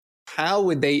how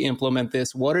would they implement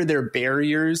this? What are their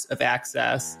barriers of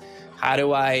access? How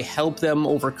do I help them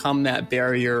overcome that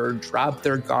barrier or drop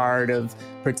their guard of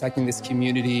protecting this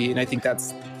community? And I think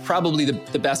that's probably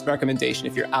the best recommendation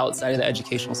if you're outside of the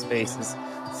educational space is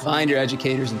find your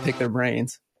educators and pick their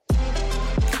brains.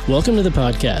 Welcome to the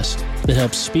podcast that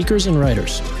helps speakers and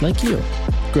writers like you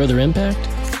grow their impact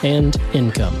and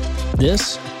income.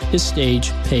 This is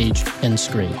Stage, Page, and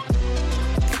Screen.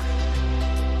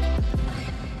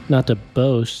 Not to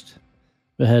boast,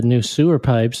 but had new sewer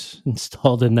pipes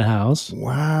installed in the house.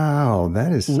 Wow,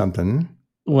 that is something.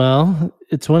 Well,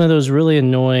 it's one of those really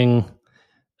annoying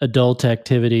adult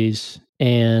activities,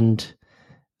 and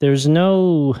there's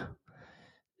no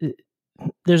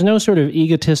sort of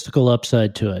egotistical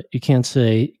upside to it. You can't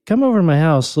say, come over to my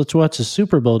house, let's watch the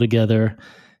Super Bowl together.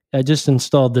 I just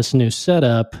installed this new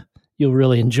setup. You'll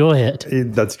really enjoy it.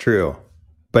 That's true.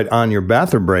 But on your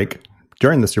bathroom break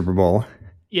during the Super Bowl,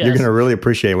 yes, you're going to really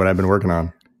appreciate what I've been working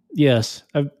on. Yes.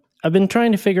 I've been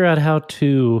trying to figure out how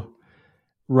to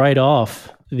write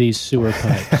off these sewer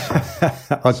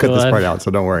pipes. I'll cut this part out, so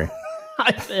don't worry.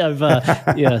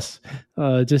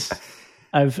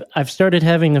 I've started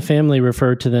having the family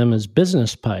refer to them as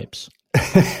business pipes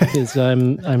because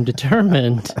I'm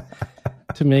determined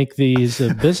to make these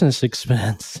a business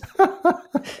expense.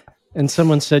 And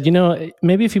someone said,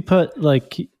 maybe if you put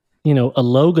a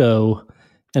logo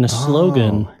and a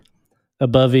slogan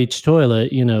above each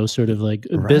toilet, sort of like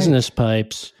right. Business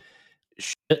pipes,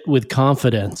 shit with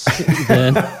confidence,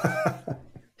 then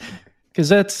because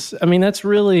that's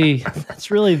really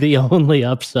the only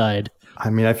upside. I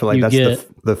mean, I feel like that's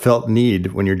the felt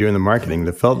need when you're doing the marketing.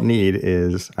 The felt need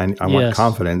is I want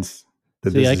confidence that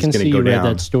this is going to go down. I can see you read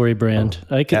that story brand.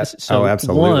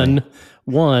 Absolutely.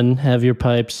 One, have your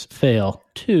pipes fail.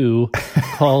 2,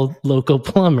 call local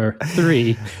plumber.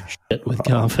 3, shit with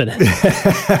confidence.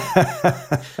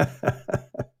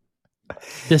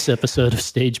 This episode of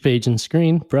Stage, Page, and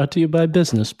Screen brought to you by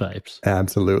Business Pipes.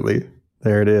 Absolutely.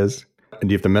 There it is. And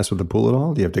do you have to mess with the pool at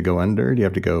all? Do you have to go under? Do you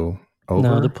have to go over?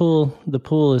 No, the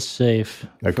pool is safe.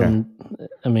 Okay.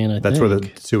 That's where the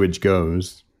sewage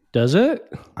goes. Does it?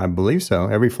 I believe so.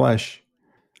 Every flush.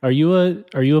 Are you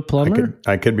a plumber?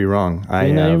 I could be wrong. Now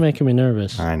you're making me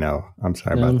nervous. I know. I'm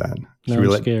sorry about that.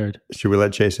 I'm scared. Should we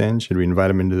let Chase in? Should we invite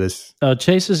him into this? Oh,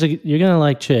 you're going to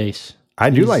like Chase.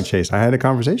 I do like Chase. I had a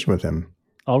conversation with him.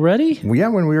 Already? Yeah,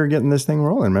 when we were getting this thing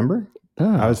rolling, remember?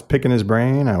 Oh. I was picking his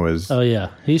brain. Oh, yeah.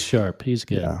 He's sharp. He's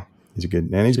good. Yeah, he's good.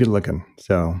 And he's good looking.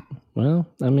 So. Well,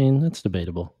 that's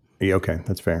debatable. Yeah, okay,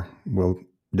 that's fair. We'll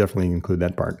definitely include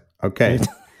that part. Okay.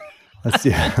 Let's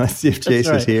see if Chase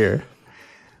is here.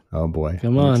 Oh, boy.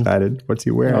 Come on. I'm excited. What's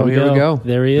he wearing? Oh, here we go.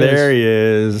 There he is. There he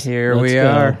is. Here we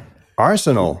are.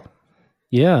 Arsenal.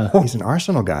 Yeah. He's an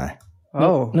Arsenal guy.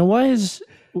 Oh. Now, why is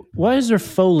there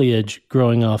foliage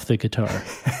growing off the guitar?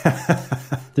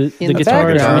 The guitar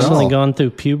has recently gone through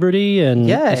puberty and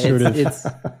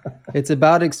it's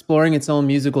about exploring its own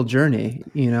musical journey,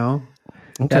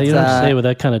 Okay, you don't say it with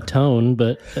that kind of tone,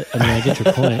 but I get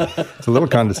your point. It's a little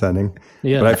condescending,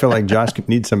 but I feel like Josh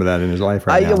needs some of that in his life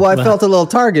right now. Well, I felt a little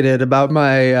targeted about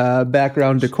my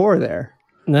background decor there.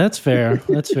 That's fair.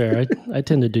 I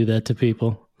tend to do that to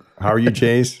people. How are you,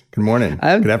 Chase? Good morning.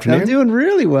 Good afternoon. I'm doing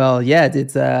really well. Yeah,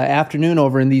 it's afternoon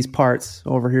over in these parts,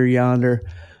 over here yonder.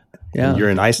 Yeah. And you're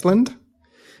in Iceland?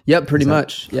 Yep, pretty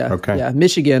much. Yeah. Okay. Yeah,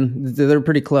 Michigan. They're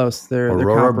pretty close. They're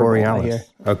Aurora Borealis. Here.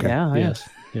 Okay. Yeah. Yes.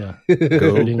 Yeah.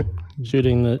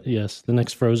 shooting the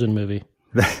next Frozen movie.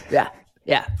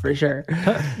 Yeah, for sure.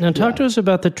 Now talk to us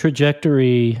about the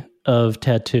trajectory of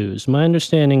tattoos. My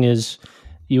understanding is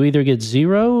you either get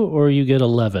 0 or you get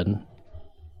 11.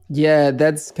 Yeah,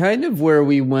 that's kind of where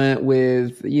we went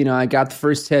with, I got the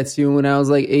first tattoo when I was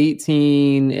like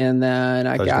 18 and then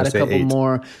I got a couple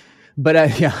more. But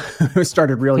I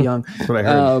started real young. That's what I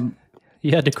heard.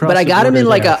 You had to cross. But I got them in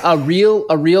like there. a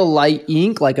real light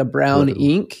ink, like a brown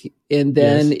ink, and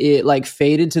then it like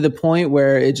faded to the point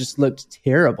where it just looked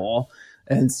terrible.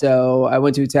 And so I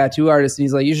went to a tattoo artist, and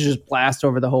he's like, "You should just blast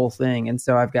over the whole thing." And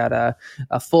so I've got a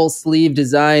full sleeve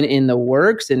design in the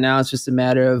works, and now it's just a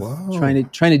matter of trying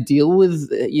to deal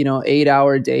with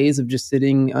 8-hour days of just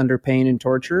sitting under pain and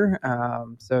torture.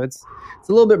 So it's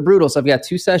a little bit brutal. So I've got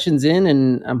 2 sessions in,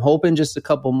 and I'm hoping just a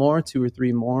couple more, 2 or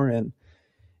 3 more, and.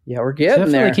 Yeah, we're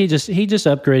getting there. Like he just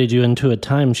upgraded you into a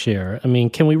timeshare. I mean,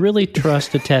 can we really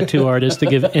trust a tattoo artist to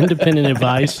give independent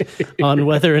advice on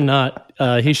whether or not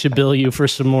he should bill you for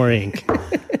some more ink?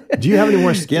 Do you have any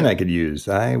more skin I could use?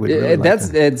 I would. Really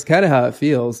it's kind of how it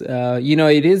feels.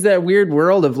 It is that weird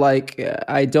world of like,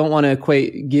 I don't want to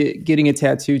equate getting a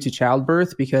tattoo to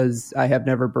childbirth because I have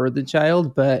never birthed a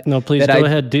child. But no, please go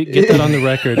ahead. Get that on the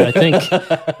record. I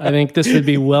think this would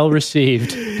be well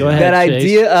received. Go ahead. That Chase.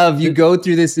 idea of you go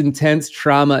through this intense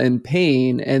trauma and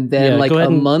pain, and then like a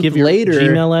month give later,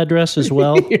 your Gmail address as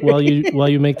well while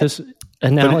you make this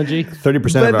analogy.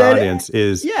 30% of our audience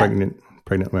is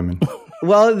pregnant women.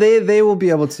 Well, they will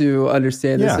be able to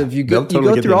understand this. If you go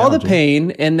through all the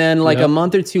pain, and then like a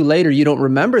month or two later, you don't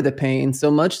remember the pain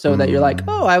so much so that you're like,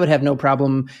 oh, I would have no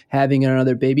problem having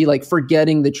another baby, like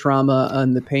forgetting the trauma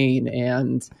and the pain.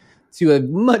 And to a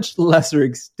much lesser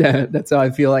extent, that's how I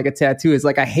feel like a tattoo is.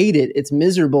 Like, I hate it. It's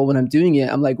miserable when I'm doing it.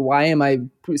 I'm like, why am I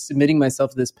submitting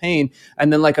myself to this pain?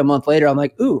 And then like a month later, I'm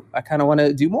like, ooh, I kind of want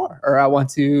to do more, or I want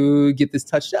to get this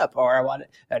touched up, or I want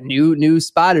a new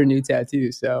spot or new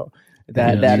tattoo. So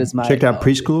that is my checked out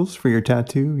preschools for your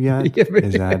tattoo yet?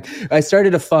 I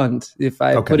started a fund. If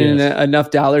I put in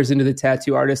enough dollars into the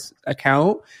tattoo artist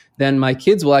account, then my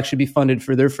kids will actually be funded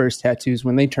for their first tattoos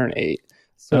when they turn 8.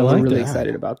 So I'm really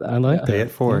excited about that. I like that. Pay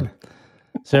it forward. Yeah.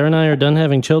 Sarah and I are done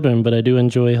having children, but I do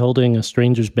enjoy holding a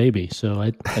stranger's baby. So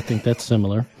I think that's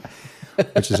similar.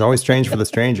 Which is always strange for the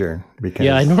stranger, because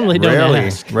I normally don't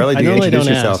ask. Rarely do you introduce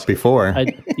yourself before.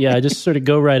 I just sort of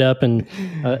go right up and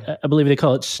I believe they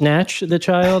call it snatch the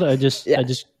child. I just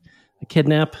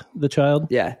kidnap the child.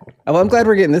 Yeah. Well, I'm glad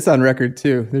we're getting this on record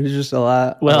too. There's just a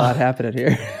lot happening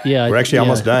here. Yeah. We're actually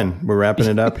almost done. We're wrapping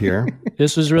it up here.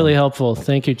 This was really helpful.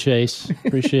 Thank you, Chase.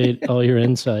 Appreciate all your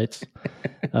insights.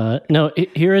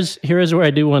 Here is where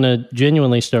I do want to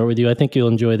genuinely start with you. I think you'll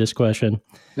enjoy this question.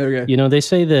 Okay. They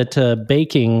say that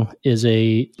baking is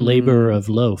a labor of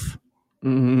loaf.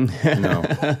 No,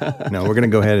 we're going to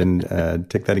go ahead and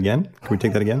take that again. Can we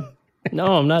take that again? No,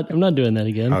 I'm not doing that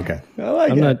again. Okay.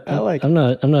 I'm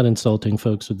not insulting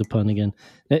folks with the pun again.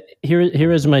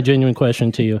 Here is my genuine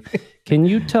question to you. Can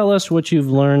you tell us what you've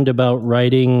learned about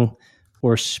writing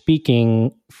or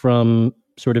speaking from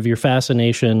sort of your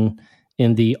fascination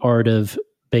in the art of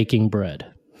baking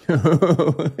bread? There's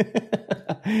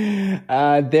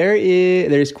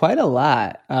quite a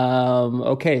lot.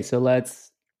 Okay, so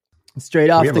let's straight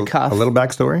off the cuff. A little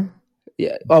backstory?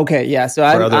 Yeah. Okay. Yeah. So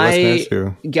I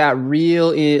got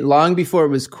real long before it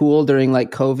was cool during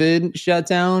like COVID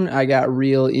shutdown. I got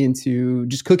real into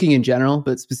just cooking in general,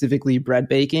 but specifically bread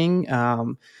baking,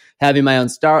 having my own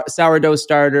sourdough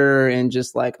starter and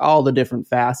just like all the different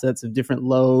facets of different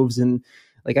loaves. And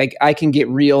like I can get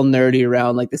real nerdy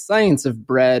around like the science of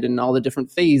bread and all the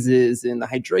different phases and the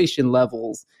hydration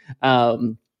levels.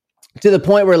 To the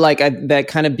point where like that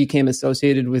kind of became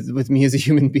associated with me as a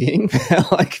human being.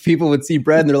 Like people would see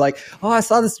bread and they're like, oh, I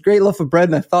saw this great loaf of bread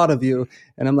and I thought of you.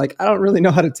 And I'm like, I don't really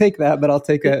know how to take that, but I'll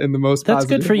take it in the most That's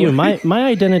positive good for way. you. My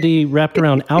identity wrapped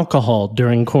around alcohol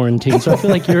during quarantine. So I feel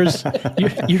like yours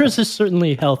is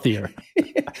certainly healthier.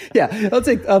 Yeah, I'll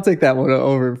take that one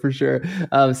over for sure.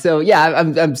 So yeah,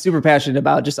 I'm super passionate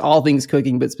about just all things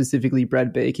cooking, but specifically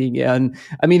bread baking. And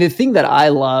I mean, the thing that I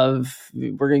love,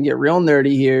 we're going to get real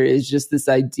nerdy here, is just this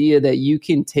idea that you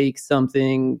can take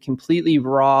something completely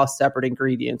raw, separate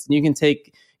ingredients, and you can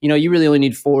take, you really only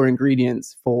need 4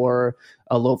 ingredients for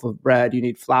a loaf of bread. You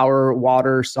need flour,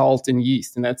 water, salt, and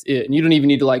yeast, and that's it. And you don't even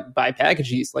need to like buy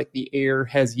packaged yeast. Like the air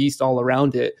has yeast all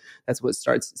around it. That's what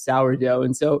starts sourdough.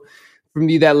 And so for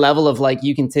me, that level of like,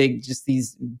 you can take just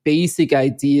these basic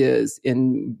ideas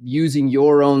and using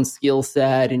your own skill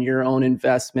set and your own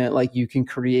investment, like you can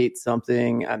create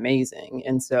something amazing.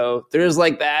 And so there's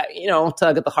like that,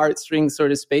 tug at the heartstrings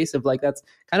sort of space of like, that's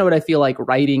kind of what I feel like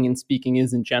writing and speaking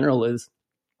is in general. Is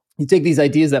you take these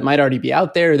ideas that might already be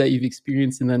out there that you've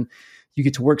experienced, and then you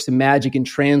get to work some magic and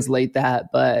translate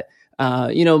that. But, a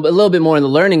little bit more in the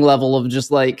learning level of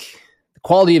just like the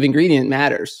quality of ingredient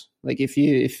matters. Like if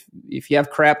you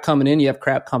have crap coming in, you have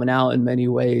crap coming out in many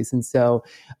ways. And so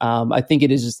I think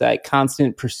it is just that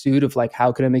constant pursuit of like,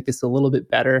 how can I make this a little bit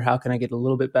better? How can I get a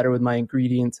little bit better with my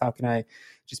ingredients? How can I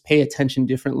just pay attention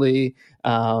differently?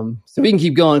 So we can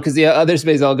keep going, because the other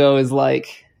space I'll go is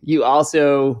like, you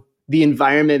also, the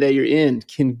environment that you're in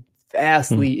can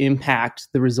vastly impact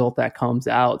the result that comes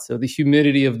out. So the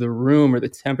humidity of the room or the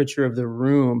temperature of the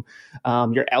room,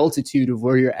 your altitude of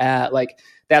where you're at, like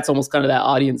that's almost kind of that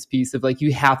audience piece of like,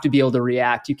 you have to be able to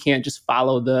react. You can't just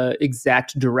follow the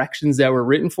exact directions that were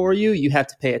written for you. You have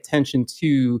to pay attention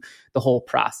to the whole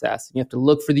process. You have to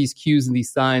look for these cues and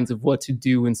these signs of what to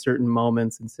do in certain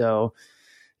moments. And so,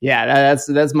 yeah,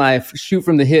 that's my shoot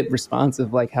from the hip response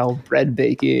of like how bread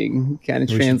baking kind of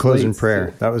translates. Close in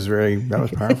prayer. That was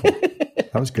powerful.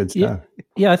 That was good stuff.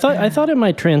 Yeah, I thought it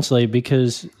might translate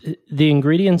because the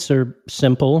ingredients are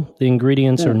simple. The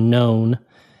ingredients are known.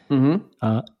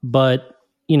 But,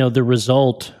 the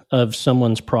result of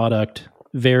someone's product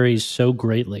varies so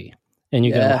greatly. And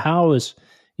you go, how is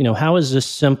this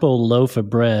simple loaf of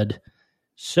bread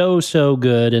so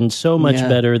good and so much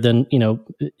better than,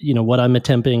 what I'm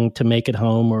attempting to make at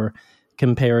home or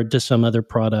compare it to some other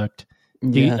product?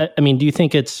 Do you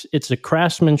think it's a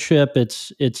craftsmanship,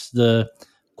 it's the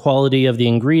quality of the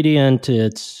ingredient,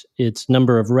 it's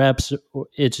number of reps, or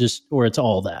it's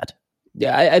all that?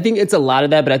 Yeah, I think it's a lot of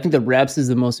that, but I think the reps is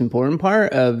the most important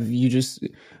part of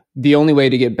the only way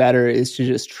to get better is to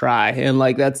just try. And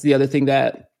like, that's the other thing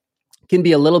that can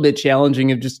be a little bit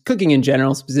challenging of just cooking in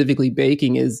general, specifically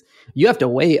baking, is you have to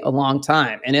wait a long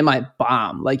time and it might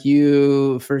bomb. Like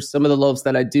for some of the loaves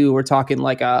that I do, we're talking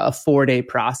like a 4-day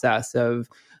process of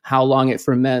how long it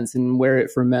ferments and where it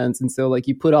ferments. And so like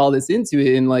you put all this into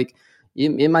it and like,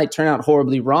 it might turn out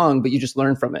horribly wrong, but you just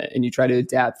learn from it and you try to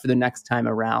adapt for the next time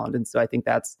around. And so I think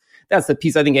that's the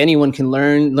piece. I think anyone can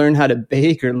learn how to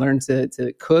bake or learn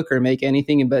to cook or make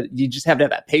anything, but you just have to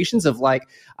have that patience of like,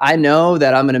 I know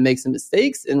that I'm going to make some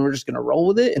mistakes and we're just going to roll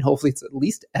with it. And hopefully it's at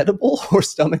least edible or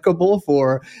stomachable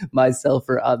for myself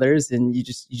or others. And you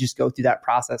just go through that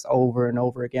process over and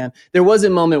over again. There was a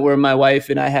moment where my wife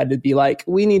and I had to be like,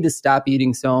 we need to stop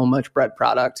eating so much bread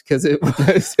product because it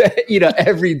was,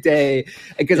 every day.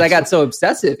 Because I got so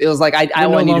obsessive. It was like, I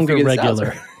want to figure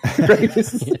regular. This out. Right?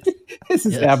 This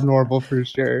is abnormal for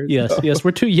sure. Yes, yes. We're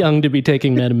too young to be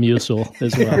taking Metamucil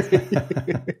as well.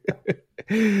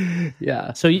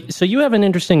 Yeah. So you have an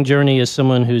interesting journey as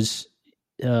someone who's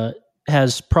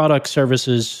has product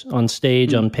services on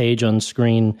stage, on page, on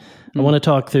screen. I want to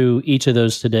talk through each of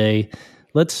those today.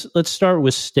 Let's start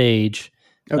with stage.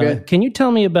 Okay. Can you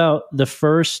tell me about the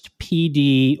first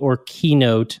PD or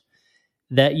keynote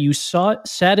that you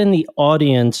sat in the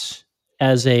audience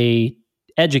as a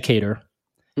educator,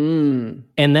 and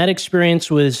that experience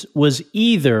was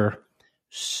either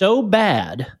so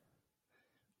bad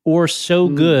or so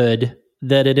good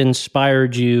that it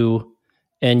inspired you,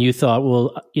 and you thought,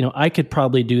 well, I could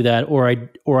probably do that,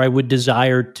 or I would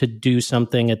desire to do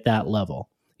something at that level.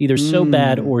 Either so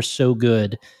bad or so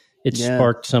good, it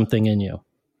sparked something in you.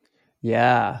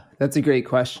 Yeah, that's a great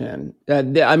question.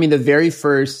 The very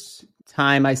first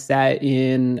time I sat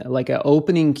in like an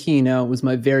opening keynote was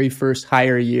my very first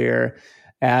hire year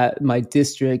at my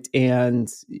district.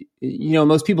 And,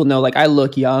 most people know, like, I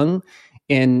look young,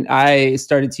 and I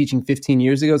started teaching 15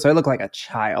 years ago. So I look like a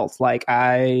child. Like,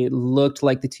 I looked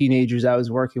like the teenagers I was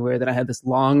working with, and I had this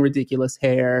long, ridiculous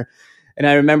hair. And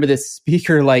I remember this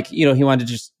speaker, like, he wanted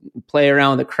to just play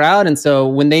around with the crowd. And so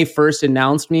when they first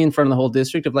announced me in front of the whole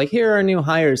district of like, here are our new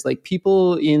hires, like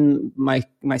people in my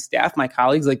staff, my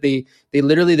colleagues, like they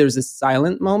literally, there was this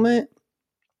silent moment,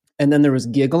 and then there was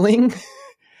giggling.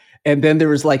 And then there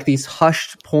was like these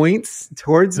hushed points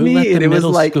towards me. And it was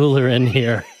like, schooler in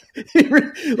here.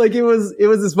 Like it was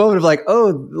this moment of like,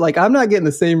 oh, like I'm not getting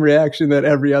the same reaction that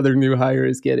every other new hire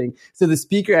is getting. So the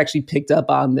speaker actually picked up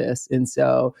on this. And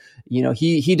so,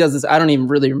 he does this. I don't even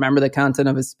really remember the content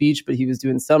of his speech, but he was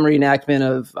doing some reenactment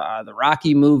of the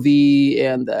Rocky movie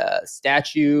and the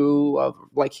statue of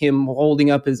like him holding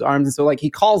up his arms. And so like he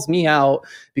calls me out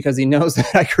because he knows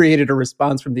that I created a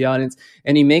response from the audience,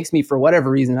 and he makes me, for whatever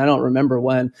reason, I don't remember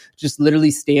when, just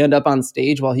literally stand up on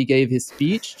stage while he gave his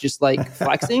speech, just like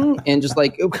flexing. And just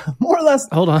like more or less,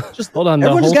 hold on.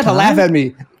 Everyone just got to laugh at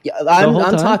me. Yeah,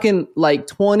 I'm talking like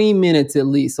 20 minutes at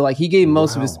least. So like he gave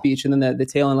most of his speech, and then the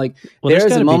tail end, like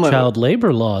there's a moment. Child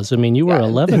labor laws. I mean, you were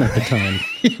 11 at the time.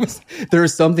 There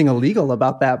was something illegal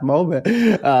about that moment.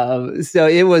 So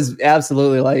it was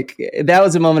absolutely like that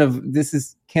was a moment of this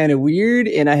is kind of weird.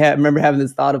 And I remember having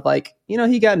this thought of like,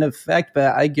 he got an effect,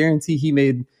 but I guarantee he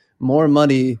made more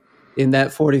money in that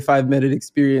 45-minute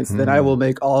experience than I will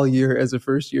make all year as a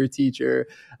first-year teacher.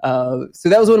 So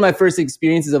that was one of my first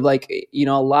experiences of like, a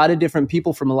lot of different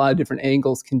people from a lot of different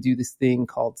angles can do this thing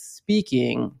called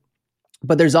speaking.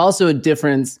 But there's also a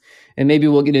difference, and maybe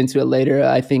we'll get into it later,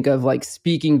 I think, of like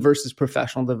speaking versus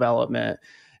professional development.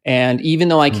 And even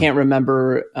though I can't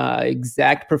remember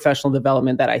exact professional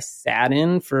development that I sat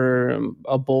in for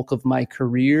a bulk of my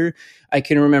career, I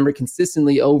can remember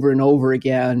consistently over and over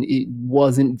again, it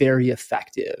wasn't very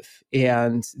effective.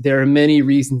 And there are many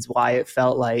reasons why it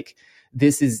felt like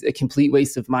this is a complete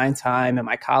waste of my time and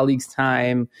my colleagues'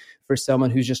 time. For someone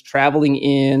who's just traveling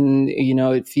in,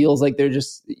 it feels like they're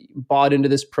just bought into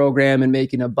this program and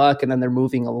making a buck, and then they're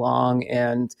moving along.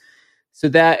 And So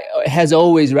that has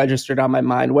always registered on my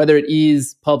mind, whether it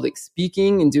is public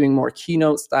speaking and doing more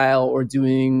keynote style or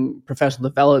doing professional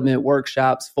development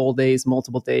workshops, full days,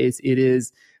 multiple days. It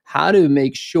is how to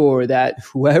make sure that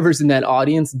whoever's in that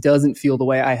audience doesn't feel the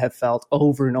way I have felt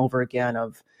over and over again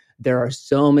of there are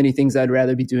so many things I'd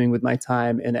rather be doing with my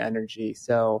time and energy.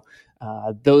 So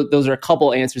those are a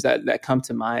couple answers that come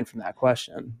to mind from that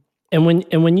question. And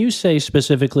when you say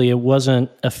specifically it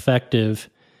wasn't effective,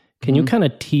 can you kind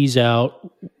of tease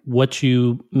out what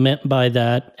you meant by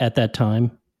that at that time?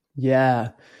 Yeah.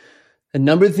 A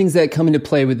number of things that come into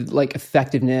play with like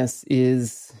effectiveness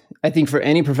is, I think for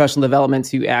any professional development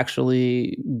to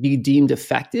actually be deemed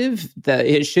effective, that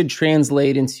it should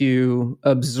translate into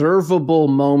observable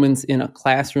moments in a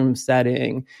classroom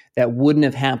setting that wouldn't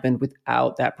have happened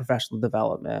without that professional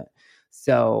development.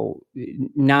 So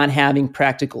not having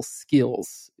practical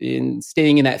skills, in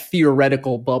staying in that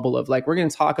theoretical bubble of like, we're going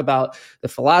to talk about the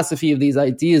philosophy of these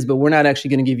ideas, but we're not actually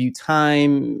going to give you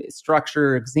time,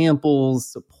 structure, examples,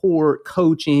 support,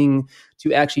 coaching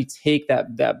to actually take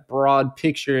that broad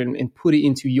picture and put it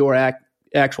into your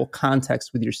actual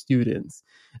context with your students.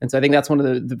 And so I think that's one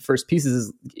of the first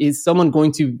pieces is someone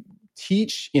going to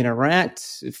teach,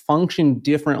 interact, function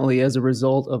differently as a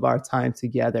result of our time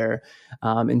together.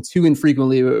 And too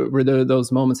infrequently were there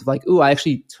those moments of like, ooh, I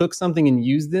actually took something and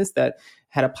used this that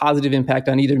had a positive impact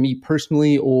on either me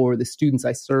personally or the students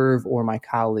I serve or my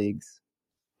colleagues.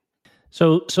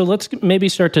 So let's maybe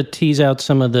start to tease out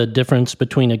some of the difference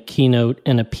between a keynote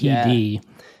and a PD. Yeah.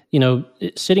 You know,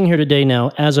 sitting here today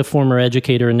now as a former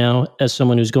educator and now as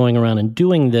someone who's going around and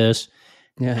doing this,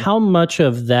 how much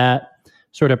of that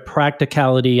sort of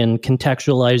practicality and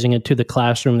contextualizing it to the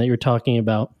classroom that you're talking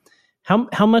about,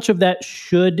 how much of that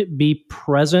should be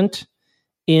present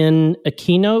in a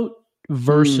keynote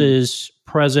versus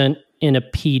present in a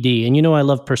PD? And you know I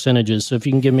love percentages, so if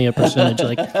you can give me a percentage,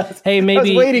 like, hey, maybe I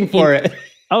was waiting for it.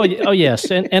 Oh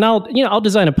yes, and I'll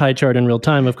design a pie chart in real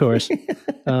time, of course.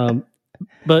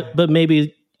 But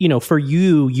maybe for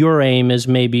you, your aim is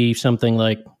maybe something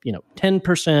like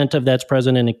 10% of that's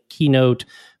present in a keynote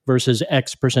versus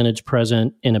X percentage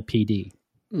present in a PD?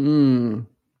 Well,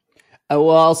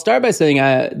 I'll start by saying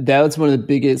that was one of the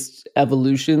biggest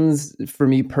evolutions for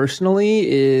me personally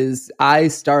is I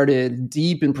started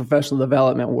deep in professional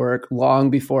development work long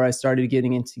before I started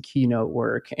getting into keynote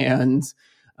work. And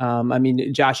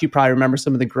Josh, you probably remember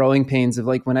some of the growing pains of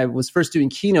like when I was first doing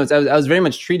keynotes, I was very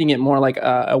much treating it more like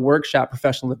a workshop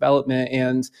professional development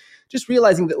and just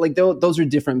realizing that like those are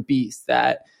different beasts,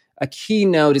 that a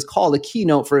keynote is called a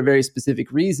keynote for a very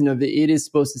specific reason of it is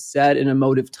supposed to set an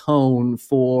emotive tone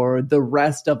for the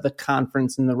rest of the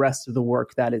conference and the rest of the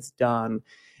work that is done.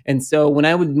 And so when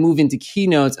I would move into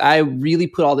keynotes, I really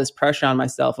put all this pressure on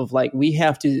myself of like, we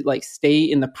have to like stay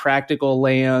in the practical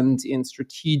land, in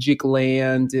strategic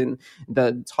land, and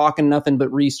the talking nothing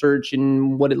but research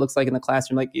and what it looks like in the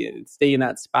classroom, like stay in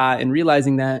that spot, and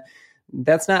realizing that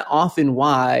that's not often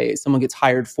why someone gets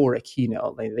hired for a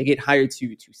keynote. Like they get hired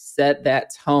to set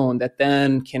that tone that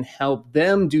then can help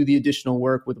them do the additional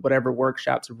work with whatever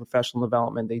workshops or professional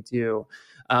development they do.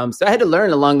 So I had to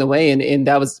learn along the way, and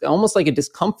that was almost like a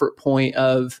discomfort point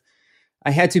of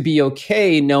I had to be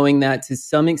okay knowing that to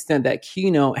some extent that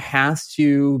keynote has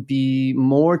to be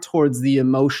more towards the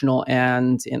emotional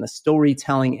end and the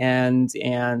storytelling end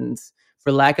and,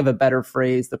 for lack of a better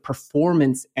phrase, the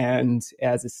performance end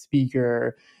as a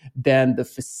speaker than the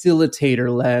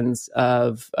facilitator lens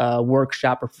of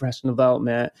workshop or professional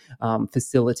development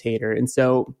facilitator. And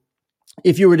so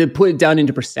if you were to put it down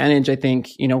into percentage, I think,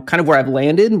 kind of where I've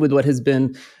landed with what has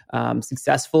been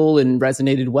successful and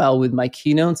resonated well with my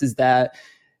keynotes is that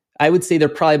I would say they're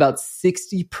probably about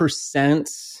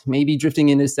 60%, maybe drifting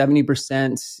into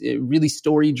 70%, really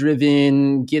story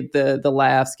driven, get the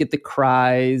laughs, get the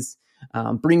cries,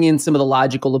 bring in some of the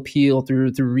logical appeal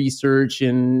through research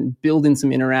and build in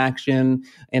some interaction.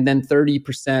 And then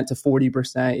 30% to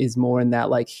 40% is more in that,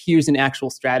 like, here's an actual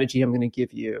strategy I'm going to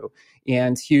give you.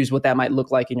 And here's what that might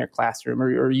look like in your classroom.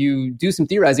 Or you do some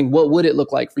theorizing. What would it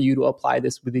look like for you to apply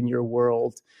this within your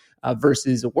world?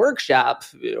 Versus a workshop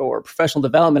or professional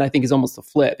development, I think is almost a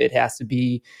flip. It has to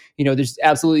be, there's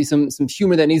absolutely some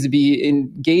humor that needs to be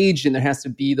engaged, and there has to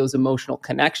be those emotional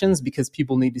connections because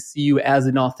people need to see you as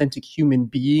an authentic human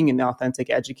being, an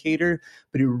authentic educator.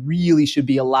 But it really should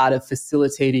be a lot of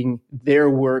facilitating their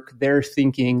work, their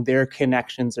thinking, their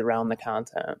connections around the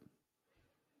content.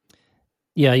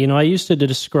 Yeah, I used to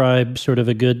describe sort of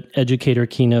a good educator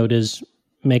keynote as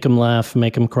make them laugh,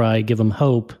 make them cry, give them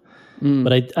hope.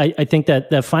 But I think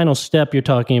that final step you're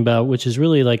talking about, which is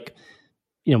really like,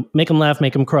 make them laugh,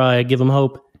 make them cry, give them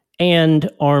hope, and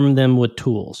arm them with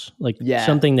tools, like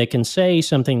something they can say,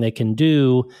 something they can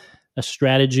do, a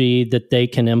strategy that they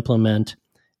can implement.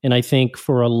 And I think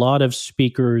for a lot of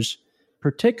speakers,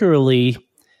 particularly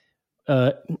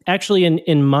actually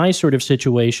in my sort of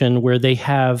situation where they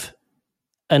have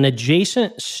an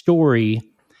adjacent story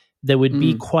that would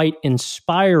be quite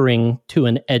inspiring to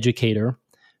an educator,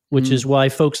 which is why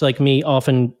folks like me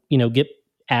often, get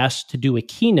asked to do a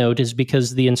keynote, is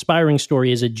because the inspiring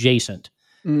story is adjacent.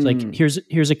 It's like,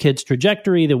 here's a kid's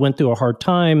trajectory that went through a hard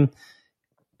time,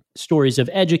 stories of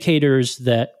educators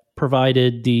that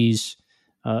provided these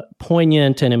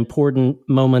poignant and important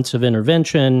moments of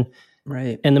intervention.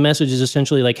 Right. And the message is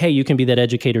essentially like, hey, you can be that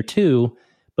educator too.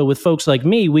 But with folks like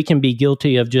me, we can be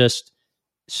guilty of just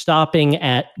stopping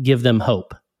at give them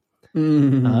hope,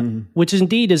 which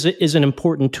indeed is an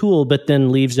important tool, but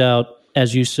then leaves out,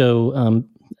 as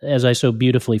I so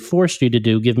beautifully forced you to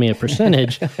do, give me a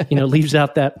percentage, leaves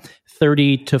out that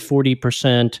 30 to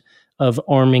 40% of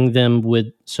arming them with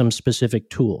some specific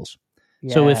tools.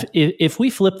 Yeah. So if we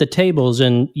flip the tables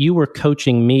and you were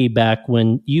coaching me back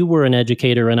when you were an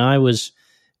educator and I was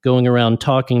going around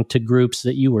talking to groups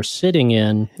that you were sitting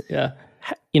in,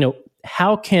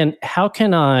 how can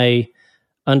I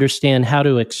understand how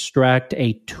to extract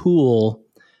a tool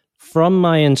from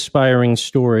my inspiring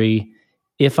story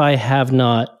if I have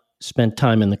not spent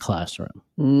time in the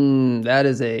classroom? That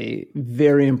is a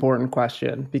very important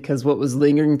question, because what was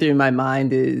lingering through my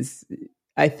mind is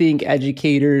I think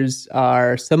educators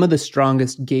are some of the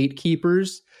strongest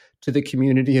gatekeepers to the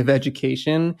community of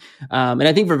education. And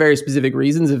I think for very specific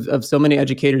reasons of so many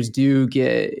educators do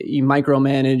get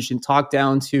micromanaged and talked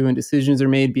down to, and decisions are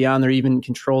made beyond their even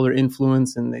control or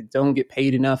influence, and they don't get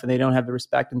paid enough and they don't have the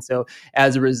respect. And so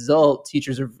as a result,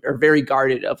 teachers are very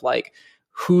guarded of like,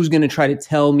 who's going to try to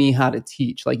tell me how to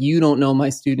teach? Like, you don't know my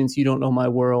students, you don't know my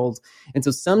world. And so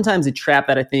sometimes a trap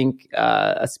that I think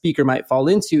a speaker might fall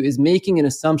into is making an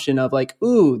assumption of like,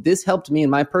 ooh, this helped me in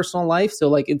my personal life, so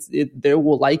like they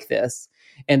will like this.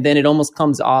 And then it almost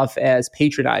comes off as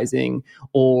patronizing,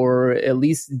 or at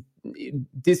least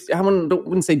I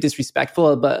wouldn't say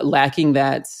disrespectful, but lacking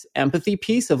that empathy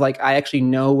piece of like, I actually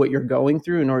know what you're going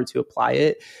through in order to apply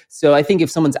it. So I think if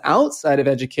someone's outside of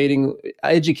education,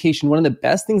 one of the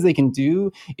best things they can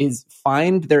do is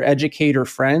find their educator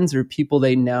friends or people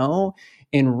they know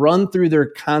and run through their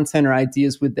content or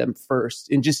ideas with them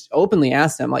first, and just openly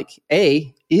ask them like,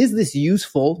 A, is this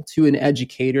useful to an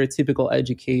educator, a typical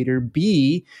educator?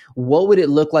 B, what would it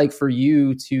look like for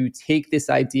you to take this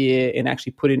idea and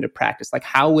actually put it into practice? Like,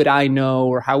 how would I know,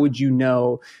 or how would you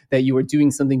know that you are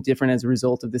doing something different as a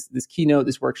result of this keynote,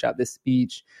 this workshop, this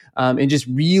speech? And just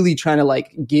really trying to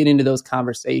like get into those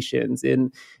conversations.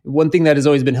 And one thing that has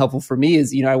always been helpful for me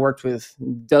is, I worked with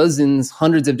dozens,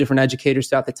 hundreds of different educators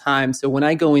throughout the time. So when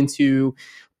I go into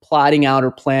plotting out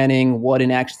or planning what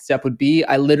an action step would be,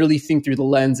 I literally think through the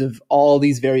lens of all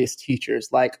these various teachers.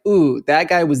 Like, ooh, that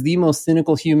guy was the most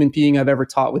cynical human being I've ever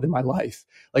taught with in my life.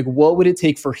 Like, what would it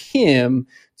take for him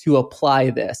to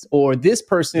apply this? Or this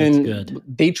person,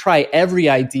 they try every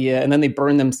idea and then they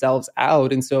burn themselves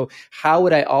out. And so how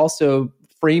would I also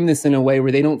frame this in a way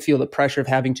where they don't feel the pressure of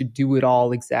having to do it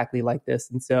all exactly like this?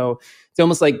 And so it's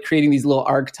almost like creating these little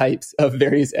archetypes of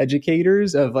various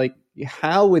educators of like,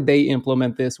 how would they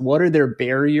implement this? What are their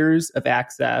barriers of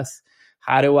access?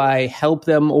 How do I help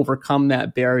them overcome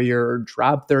that barrier or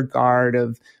drop their guard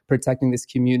of protecting this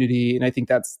community? And I think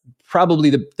that's probably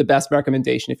the best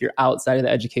recommendation if you're outside of the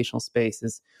educational space,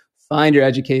 is find your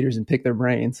educators and pick their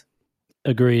brains.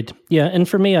 Agreed. Yeah. And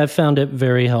for me, I've found it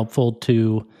very helpful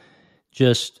to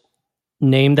just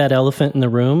name that elephant in the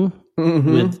room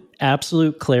with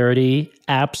absolute clarity,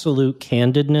 absolute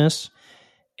candidness,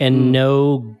 and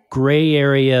no gray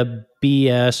area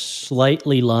BS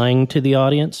slightly lying to the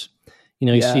audience.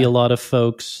 You see a lot of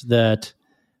folks that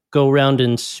go around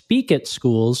and speak at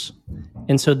schools,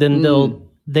 and so then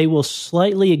they will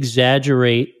slightly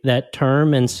exaggerate that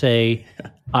term and say,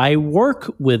 I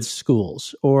work with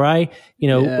schools, or I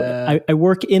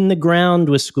work in the ground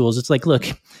with schools. It's like, look,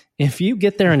 if you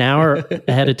get there an hour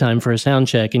ahead of time for a sound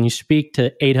check and you speak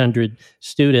to 800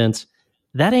 students,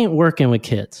 that ain't working with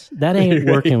kids. That ain't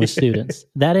working with students.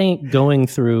 That ain't going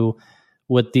through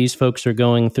what these folks are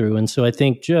going through. And so I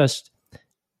think just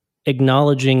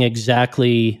acknowledging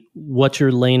exactly what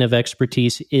your lane of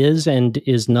expertise is and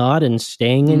is not, and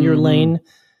staying in your lane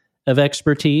of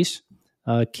expertise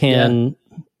can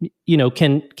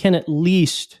at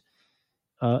least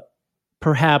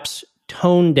perhaps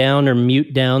tone down or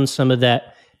mute down some of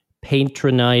that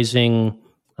patronizing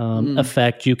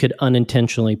effect you could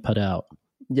unintentionally put out.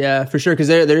 Yeah, for sure. Because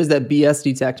there is that BS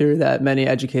detector that many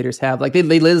educators have. Like they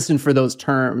listen for those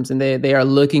terms, and they are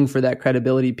looking for that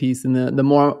credibility piece. And the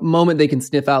more moment they can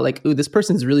sniff out, like, ooh, this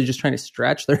person's really just trying to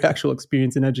stretch their actual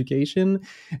experience in education,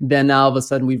 then now all of a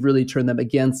sudden we've really turned them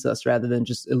against us rather than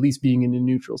just at least being in a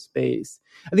neutral space.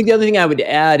 I think the other thing I would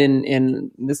add,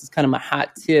 and this is kind of my hot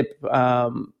tip,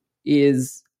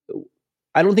 is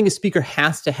I don't think a speaker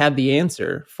has to have the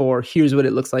answer for here's what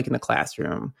it looks like in the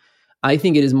classroom. I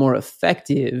think it is more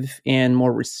effective and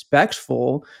more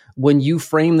respectful when you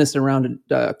frame this around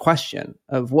a question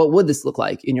of what would this look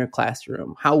like in your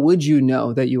classroom? How would you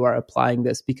know that you are applying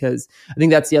this? Because I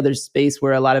think that's the other space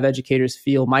where a lot of educators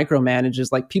feel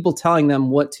micromanaged, like people telling them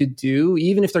what to do,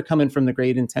 even if they're coming from the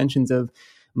great intentions of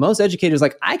most educators,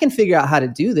 like, I can figure out how to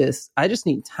do this. I just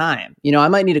need time. I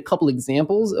might need a couple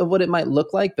examples of what it might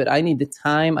look like, but I need the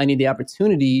time. I need the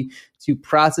opportunity to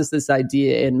process this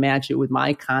idea and match it with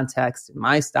my context,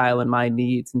 my style, and my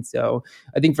needs. And so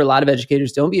I think for a lot of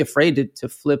educators, don't be afraid to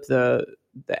flip the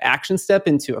action step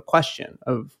into a question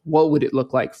of what would it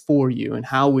look like for you and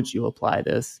how would you apply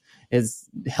this. Has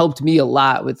helped me a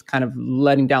lot with kind of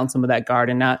letting down some of that guard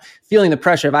and not feeling the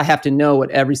pressure of I have to know what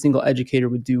every single educator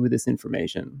would do with this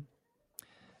information.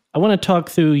 I want to talk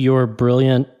through your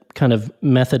brilliant kind of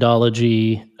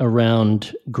methodology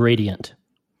around gradient.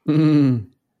 Mm.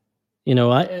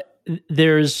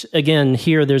 There's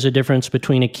a difference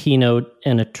between a keynote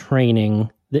and a training,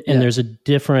 and there's a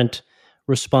different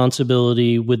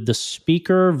responsibility with the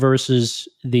speaker versus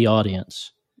the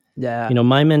audience. Yeah.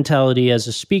 My mentality as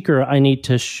a speaker, I need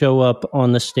to show up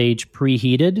on the stage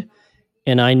preheated,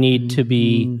 and I need to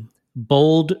be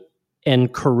bold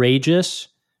and courageous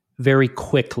very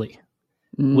quickly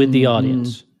with the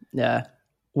audience. Yeah.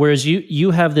 Whereas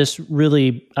you have this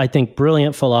really, I think,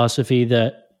 brilliant philosophy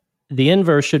that the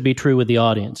inverse should be true with the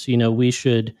audience. We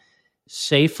should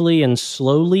safely and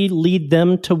slowly lead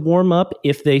them to warm up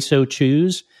if they so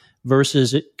choose,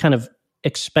 versus kind of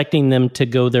expecting them to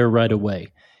go there right away.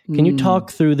 Can you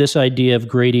talk through this idea of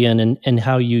gradient and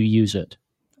how you use it?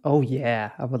 Oh,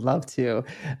 yeah, I would love to.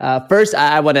 First,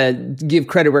 I want to give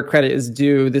credit where credit is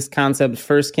due. This concept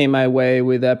first came my way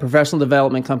with a professional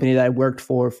development company that I worked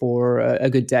for a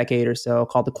good decade or so,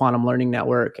 called the Quantum Learning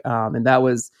Network. And that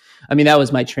was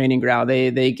my training ground.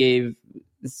 They gave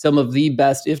some of the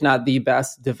best, if not the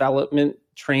best, development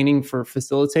training for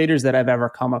facilitators that I've ever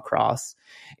come across.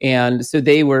 And so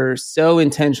they were so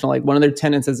intentional. Like, one of their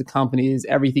tenets as a company is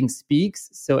everything speaks,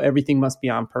 so everything must be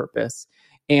on purpose.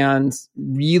 And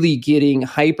really getting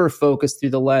hyper focused through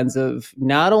the lens of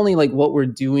not only like what we're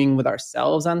doing with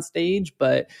ourselves on stage,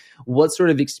 but what sort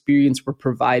of experience we're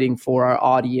providing for our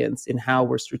audience and how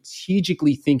we're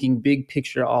strategically thinking big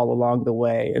picture all along the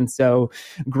way. And so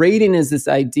gradient is this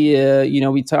idea,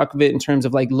 we talk of it in terms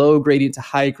of like low gradient to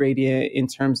high gradient, in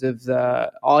terms of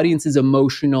the audience's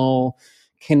emotional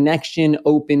connection,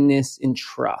 openness, and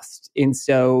trust. And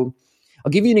so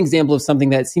I'll give you an example of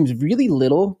something that seems really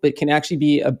little, but can actually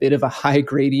be a bit of a high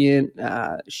gradient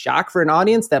shock for an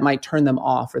audience that might turn them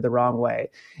off or the wrong way.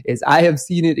 Is I have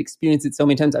seen it, experienced it so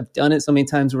many times. I've done it so many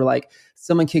times where like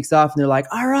someone kicks off and they're like,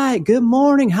 all right, good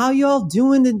morning. How y'all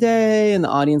doing today? And the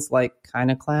audience like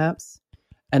kind of claps.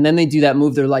 And then they do that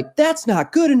move. They're like, that's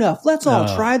not good enough. Let's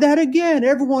all try that again.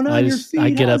 Everyone on your feet.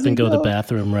 I get up and go to the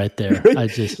bathroom right there. I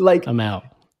just, like, I'm out.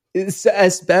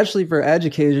 Especially for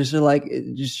educators, they're like,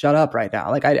 just shut up right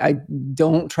now. Like, I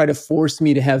don't try to force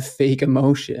me to have fake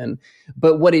emotion.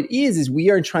 But what it is we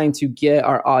are trying to get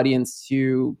our audience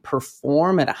to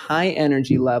perform at a high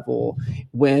energy level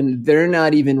when they're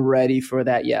not even ready for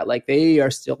that yet. Like, they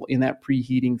are still in that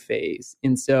preheating phase.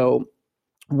 And so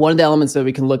one of the elements that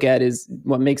we can look at is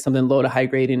what makes something low to high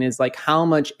gradient is like how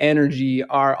much energy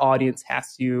our audience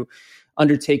has to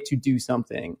undertake to do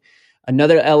something.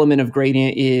 Another element of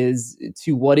gradient is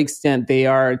to what extent they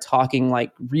are talking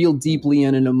like real deeply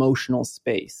in an emotional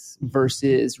space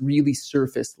versus really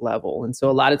surface level. And so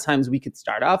a lot of times we could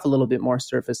start off a little bit more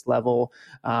surface level.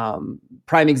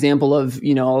 Prime example of,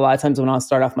 a lot of times when I'll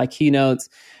start off my keynotes,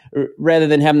 rather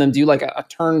than having them do like a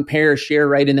turn, pair, share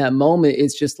right in that moment,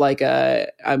 it's just like I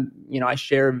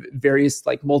share various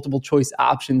like multiple choice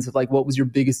options of like, what was your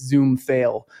biggest Zoom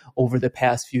fail over the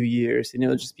past few years? And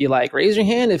it'll just be like, raise your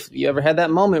hand if you ever had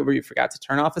that moment where you forgot to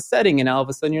turn off a setting and all of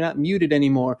a sudden you're not muted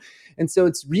anymore. And so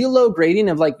it's real low gradient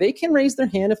of like, they can raise their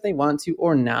hand if they want to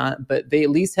or not, but they at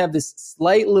least have this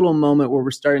slight little moment where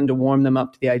we're starting to warm them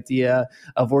up to the idea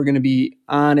of we're going to be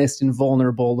honest and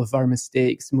vulnerable of our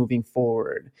mistakes moving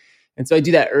forward. And so I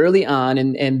do that early on,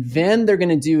 and then they're going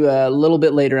to do a little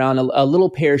bit later on, a little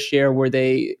pair share where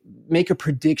they make a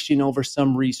prediction over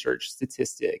some research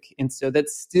statistic. And so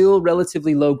that's still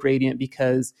relatively low gradient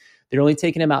because they're only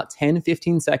taking about 10,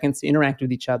 15 seconds to interact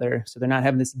with each other. So they're not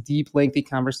having this deep, lengthy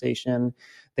conversation.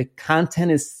 The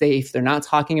content is safe. They're not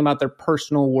talking about their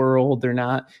personal world. They're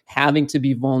not having to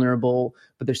be vulnerable,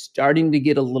 but they're starting to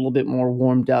get a little bit more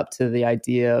warmed up to the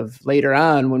idea of later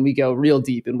on when we go real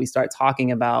deep and we start talking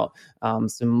about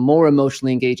some more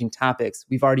emotionally engaging topics.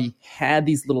 We've already had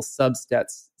these little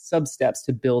sub-steps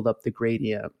to build up the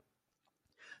gradient.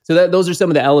 So those are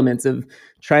some of the elements of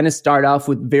trying to start off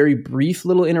with very brief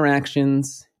little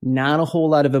interactions, not a whole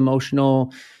lot of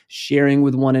emotional sharing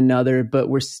with one another, but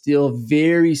we're still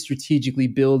very strategically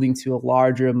building to a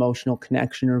larger emotional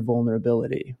connection or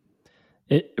vulnerability.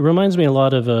 It reminds me a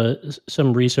lot of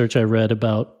some research I read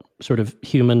about sort of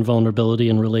human vulnerability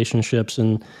in relationships.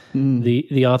 And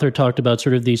the author talked about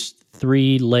sort of these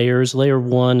 3 layers. Layer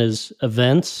 1 is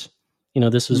events.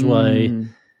 This is why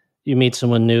you meet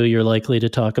someone new, you're likely to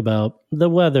talk about the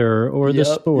weather or the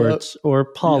sports or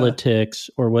politics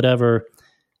or whatever.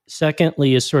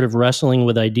 Secondly is sort of wrestling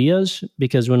with ideas,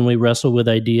 because when we wrestle with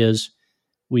ideas,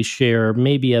 we share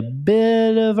maybe a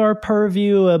bit of our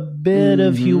purview, a bit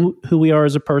of who we are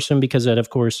as a person, because that,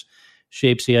 of course,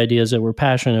 shapes the ideas that we're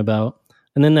passionate about.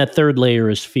 And then that third layer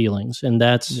is feelings. And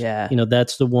that's,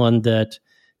 that's the one that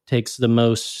takes the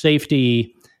most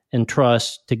safety and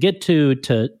trust to get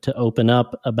to open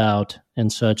up about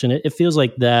and such. And it feels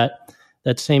like that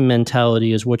same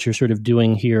mentality is what you're sort of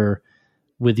doing here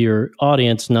with your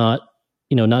audience, not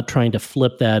trying to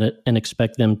flip that and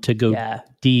expect them to go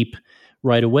deep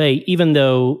right away, even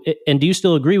though, and do you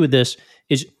still agree with this,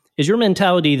 is your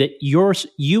mentality that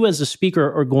you as a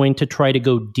speaker are going to try to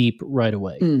go deep right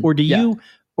away? Or do you,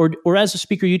 or as a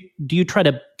speaker, do you try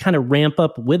to kind of ramp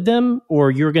up with them,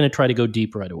 or you're going to try to go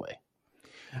deep right away?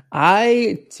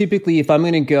 I typically, if I'm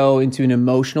going to go into an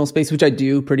emotional space, which I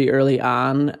do pretty early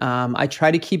on, I try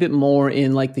to keep it more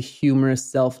in like the humorous,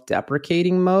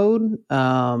 self-deprecating mode.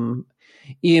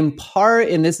 In part,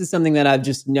 and this is something that I've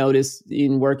just noticed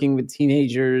in working with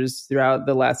teenagers throughout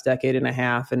the last decade and a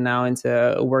half, and now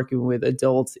into working with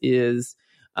adults, is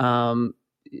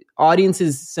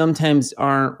audiences sometimes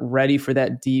aren't ready for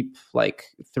that deep, like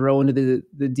throw into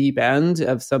the deep end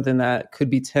of something that could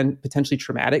be potentially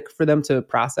traumatic for them to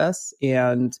process.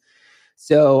 And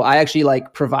so I actually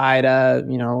like provide a,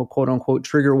 quote unquote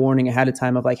trigger warning ahead of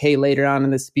time of like, hey, later on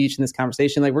in this speech, in this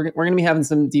conversation, like we're going to be having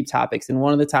some deep topics. And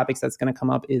one of the topics that's going to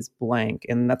come up is blank.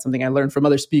 And that's something I learned from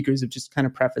other speakers who've just kind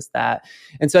of prefaced that.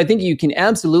 And so I think you can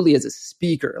absolutely, as a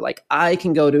speaker, like I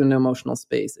can go to an emotional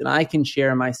space and I can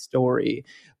share my story,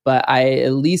 but I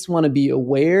at least want to be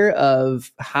aware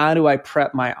of how do I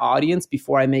prep my audience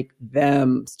before I make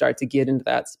them start to get into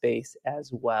that space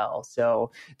as well.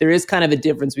 So there is kind of a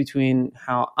difference between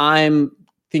how I'm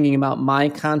thinking about my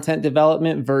content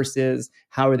development versus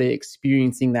how are they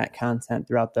experiencing that content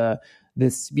throughout the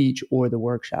speech or the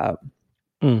workshop.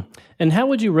 And how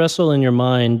would you wrestle in your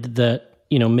mind that,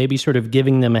 maybe sort of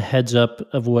giving them a heads up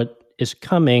of what is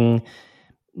coming,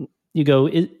 you go,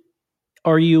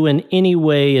 are you in any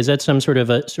way, is that some sort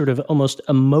of almost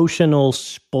emotional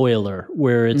spoiler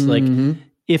where it's like,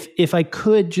 if I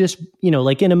could just,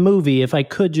 like in a movie, if I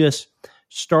could just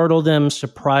startle them,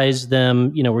 surprise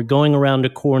them, we're going around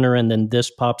a corner and then this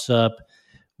pops up,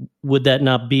 would that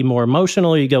not be more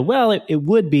emotional? You go, well, it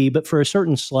would be, but for a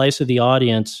certain slice of the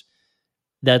audience,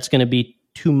 that's going to be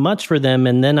too much for them.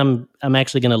 And then I'm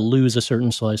actually going to lose a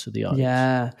certain slice of the audience.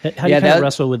 Yeah. How do you kind of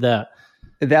wrestle with that?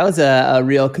 That was a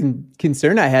real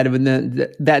concern I had when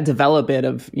that development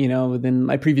of, within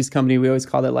my previous company, we always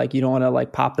called it like, you don't want to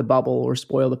like pop the bubble or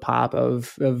spoil the pop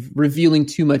of revealing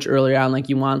too much earlier on. Like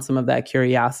you want some of that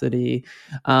curiosity.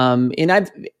 And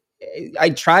I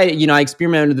tried, I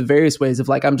experimented with the various ways of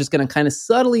like, I'm just going to kind of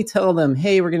subtly tell them,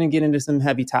 hey, we're going to get into some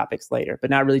heavy topics later, but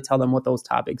not really tell them what those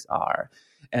topics are.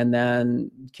 And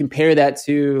then compare that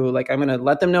to like, I'm going to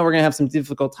let them know we're going to have some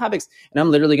difficult topics. And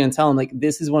I'm literally going to tell them like,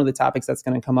 this is one of the topics that's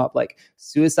going to come up. Like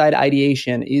suicide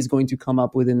ideation is going to come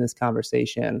up within this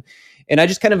conversation. And I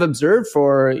just kind of observed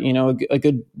for, a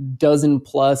good dozen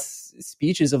plus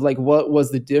speeches of like, what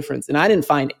was the difference? And I didn't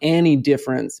find any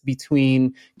difference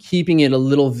between keeping it a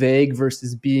little vague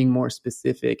versus being more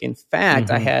specific. In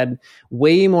fact, I had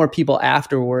way more people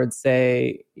afterwards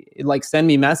say, like, send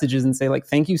me messages and say like,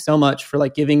 thank you so much for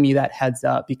like giving me that heads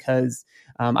up, because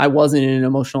I wasn't in an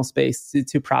emotional space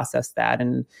to process that.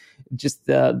 And just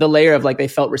the layer of like, they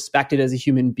felt respected as a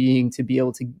human being to be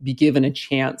able to be given a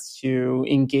chance to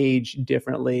engage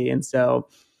differently. And so,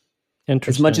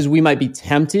 as much as we might be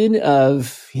tempted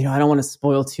of, I don't want to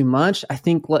spoil too much. I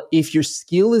think if your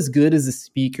skill is good as a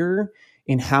speaker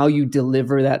in how you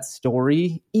deliver that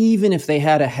story, even if they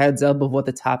had a heads up of what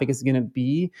the topic is going to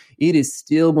be, it is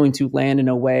still going to land in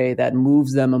a way that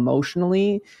moves them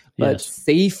emotionally, but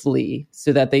safely,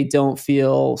 so that they don't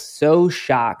feel so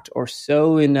shocked or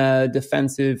so in a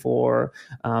defensive or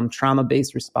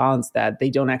trauma-based response that they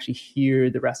don't actually hear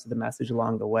the rest of the message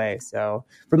along the way. So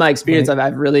from my experience,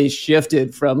 I've really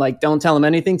shifted from don't tell them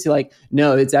anything to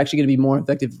no, it's actually going to be more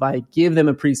effective if I give them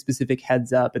a pretty specific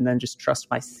heads up and then just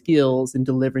trust my skills in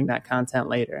delivering that content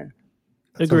later.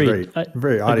 Agreed.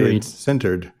 Very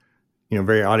audience-centered,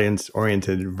 very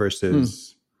audience-oriented versus...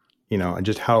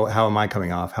 just how am I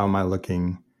coming off? How am I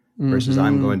looking? Versus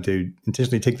I'm going to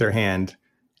intentionally take their hand.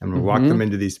 I'm going to walk them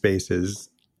into these spaces,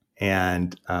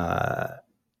 and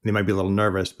they might be a little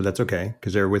nervous, but that's okay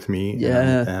because they're with me and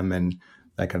I'm with them and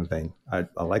that kind of thing. I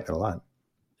like that a lot.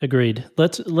 Agreed.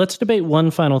 Let's debate one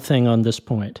final thing on this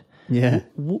point. Yeah.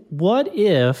 Would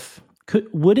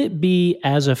it be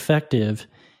as effective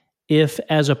if,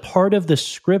 as a part of the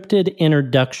scripted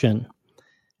introduction,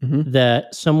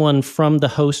 that someone from the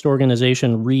host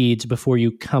organization reads before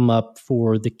you come up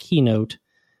for the keynote?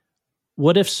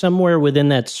 What if somewhere within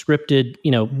that scripted,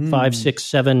 5, 6,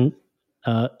 7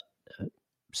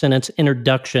 sentence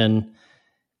introduction,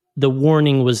 the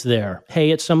warning was there?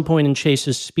 Hey, at some point in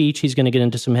Chase's speech, he's going to get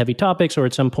into some heavy topics, or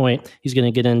at some point, he's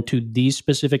going to get into these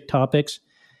specific topics.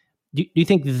 Do you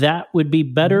think that would be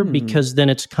better because then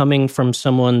it's coming from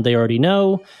someone they already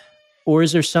know? Or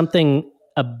is there something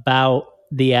about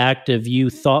the act of you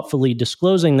thoughtfully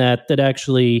disclosing that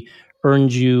actually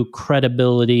earns you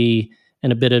credibility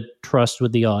and a bit of trust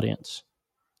with the audience?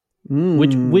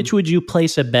 Which would you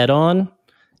place a bet on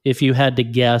if you had to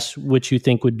guess which you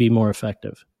think would be more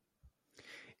effective?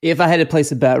 If I had to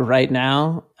place a bet right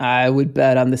now, I would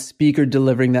bet on the speaker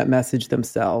delivering that message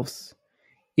themselves.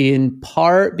 In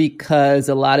part because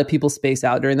a lot of people space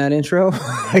out during that intro.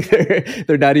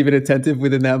 They're not even attentive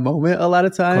within that moment a lot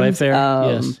of times. Quite fair,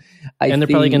 yes. And they're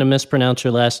probably going to mispronounce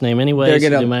your last name anyway. They're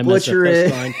going to butcher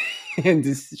it and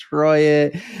destroy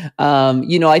it.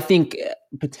 I think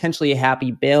potentially a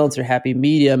happy balance or happy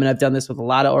medium, and I've done this with a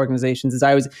lot of organizations, is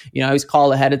I always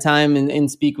call ahead of time and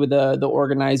speak with the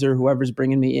organizer, whoever's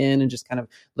bringing me in, and just kind of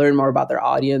learn more about their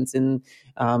audience. And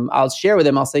I'll share with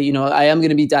them, I'll say, I am going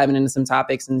to be diving into some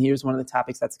topics, and here's one of the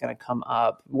topics that's going to come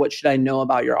up. What should I know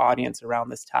about your audience around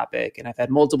this topic? And I've had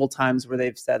multiple times where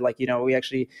they've said, we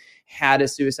actually had a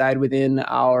suicide within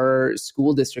our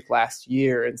school district last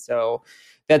year. And so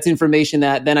that's information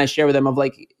that then I share with them of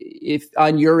if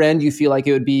on your end you feel like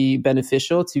it would be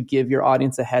beneficial to give your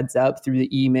audience a heads up through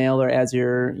the email or as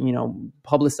you're,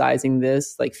 publicizing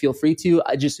this, feel free to.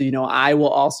 Just so you know, I will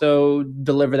also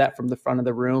deliver that from the front of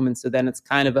the room. And so then it's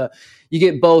kind of you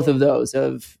get both of those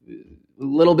of a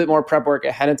little bit more prep work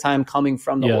ahead of time coming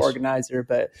from the organizer,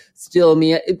 but still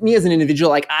me as an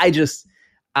individual,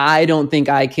 I don't think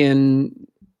I can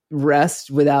rest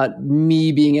without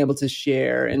me being able to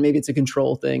share. And maybe it's a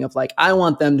control thing of I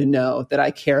want them to know that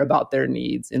I care about their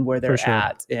needs and where they're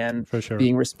at, and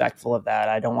being respectful of that.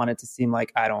 I don't want it to seem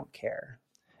like I don't care.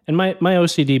 And my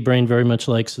OCD brain very much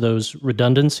likes those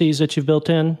redundancies that you've built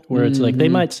in, where it's they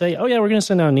might say, oh yeah, we're going to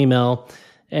send out an email,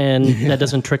 and that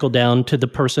doesn't trickle down to the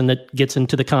person that gets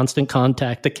into the constant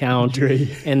contact account,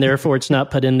 and therefore it's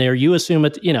not put in there. You assume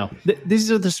it, these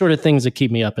are the sort of things that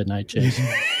keep me up at night, Chase.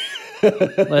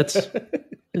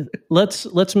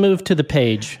 Let's move to the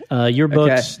page. Your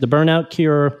books, The Burnout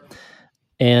Cure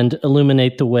and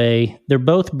Illuminate the Way. They're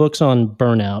both books on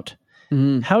burnout.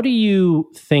 How do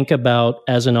you think about,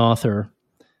 as an author,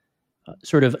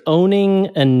 sort of owning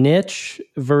a niche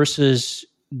versus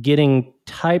getting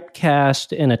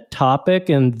typecast in a topic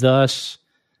and thus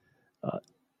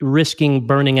risking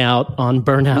burning out on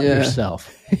burnout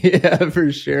yourself? Yeah,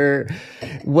 for sure.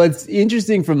 What's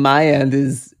interesting from my end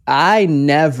is I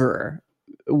never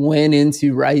went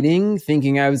into writing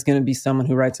thinking I was going to be someone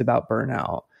who writes about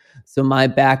burnout. So my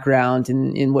background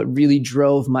in what really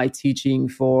drove my teaching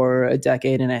for a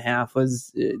decade and a half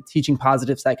was teaching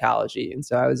positive psychology. And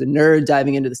so I was a nerd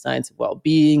diving into the science of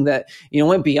well-being that,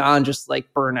 went beyond just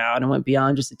burnout and went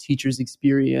beyond just a teacher's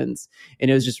experience.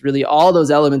 And it was just really all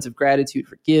those elements of gratitude,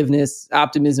 forgiveness,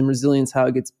 optimism, resilience, how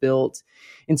it gets built.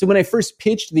 And so when I first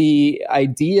pitched the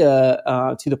idea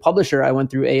to the publisher, I went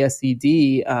through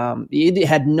ASCD. It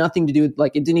had nothing to do with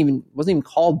wasn't even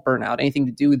called burnout, anything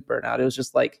to do with burnout. It was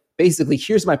just basically,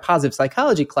 here's my positive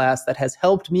psychology class that has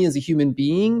helped me as a human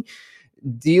being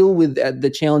deal with the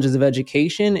challenges of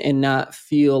education and not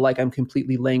feel like I'm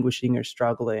completely languishing or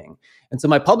struggling. And so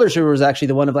my publisher was actually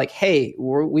the one of like, hey,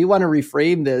 we want to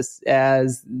reframe this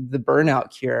as the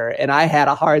burnout cure. And I had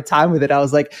a hard time with it. I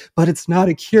was like, but it's not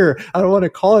a cure. I don't want to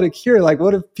call it a cure. Like,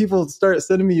 what if people start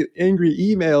sending me angry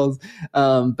emails?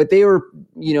 But they were,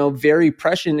 very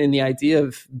prescient in the idea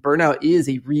of burnout is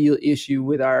a real issue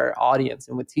with our audience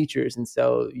and with teachers. And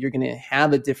so you're going to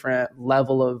have a different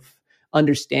level of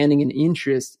understanding and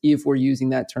interest if we're using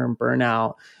that term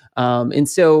burnout. And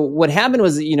so what happened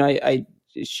was, I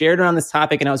shared around this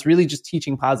topic and I was really just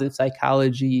teaching positive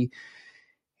psychology.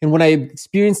 And what I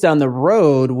experienced down the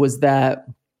road was that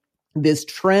this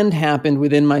trend happened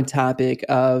within my topic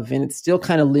and it's still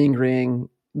kind of lingering,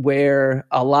 where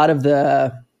a lot of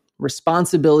the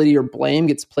responsibility or blame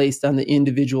gets placed on the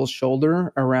individual's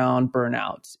shoulder around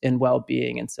burnout and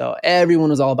well-being. And so everyone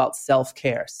was all about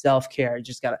self-care. You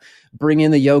just got to bring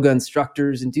in the yoga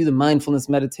instructors and do the mindfulness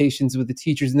meditations with the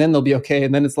teachers, and then they'll be okay.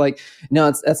 And then it's like,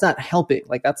 no, that's not helping.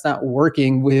 Like, that's not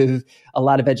working with a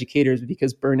lot of educators,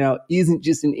 because burnout isn't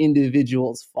just an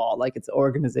individual's fault. Like, it's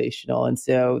organizational. And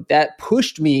so that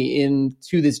pushed me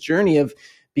into this journey of,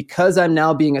 because I'm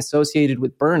now being associated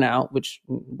with burnout, which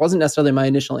wasn't necessarily my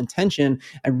initial intention,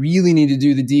 I really need to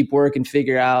do the deep work and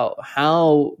figure out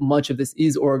how much of this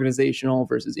is organizational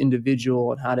versus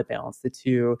individual and how to balance the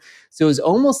two. So it was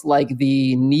almost like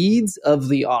the needs of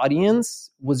the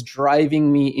audience was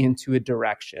driving me into a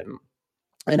direction.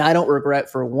 And I don't regret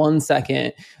for 1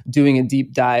 second doing a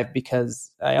deep dive,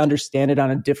 because I understand it on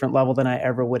a different level than I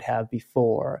ever would have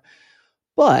before.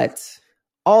 But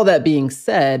all that being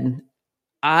said,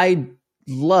 I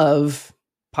love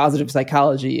positive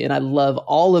psychology and I love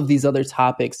all of these other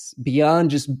topics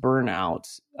beyond just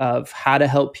burnout, of how to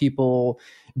help people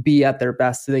be at their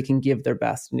best so they can give their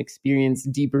best and experience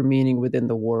deeper meaning within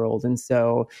the world. And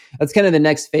so that's kind of the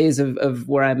next phase of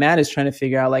where I'm at, is trying to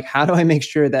figure out, like, how do I make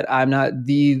sure that I'm not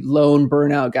the lone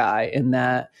burnout guy, and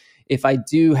that if I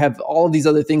do have all of these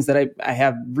other things that I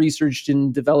have researched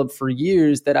and developed for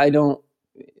years, that I don't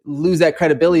lose that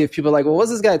credibility if people are like, well, what's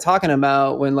this guy talking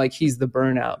about, when like he's the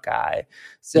burnout guy.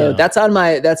 So that's on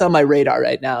my radar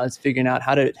right now, is figuring out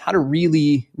how to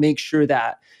really make sure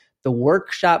that the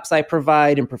workshops I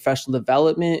provide in professional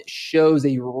development shows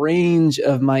a range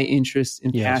of my interests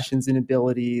and passions and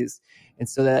abilities. And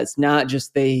so that it's not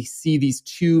just they see these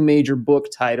two major book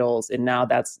titles and now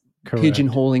that's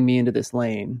pigeonholing me into this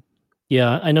lane.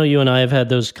 Yeah, I know you and I have had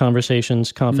those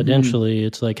conversations confidentially. Mm-hmm.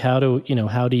 It's like, how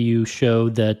do you show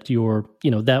that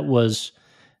that was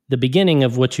the beginning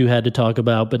of what you had to talk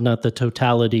about, but not the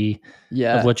totality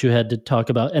of what you had to talk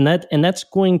about. And that's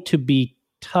going to be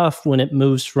tough when it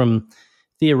moves from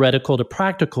theoretical to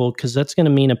practical, because that's going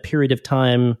to mean a period of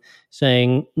time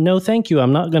saying, no, thank you,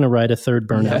 I'm not going to write a third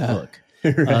burnout book.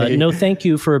 Right. No, thank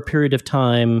you, for a period of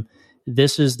time.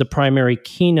 This is the primary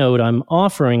keynote I'm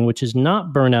offering, which is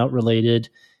not burnout related.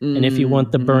 Mm-hmm. And if you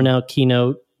want the burnout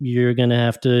keynote, you're going to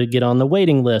have to get on the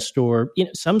waiting list, or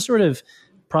some sort of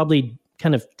probably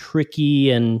kind of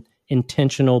tricky and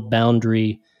intentional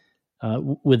boundary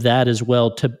with that as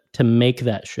well to make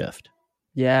that shift.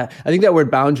 Yeah, I think that word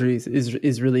boundaries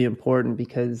is really important,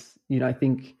 because I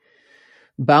think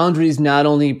boundaries not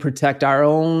only protect our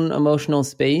own emotional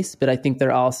space, but I think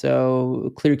they're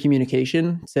also clear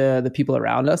communication to the people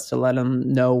around us, to let them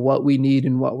know what we need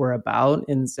and what we're about.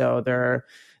 And so there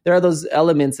are those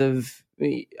elements of,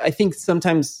 I think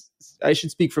sometimes, I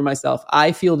should speak for myself,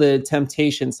 I feel the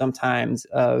temptation sometimes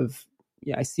of,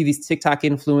 I see these TikTok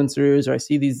influencers, or I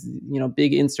see these,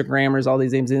 big Instagrammers, all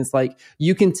these names, and it's like,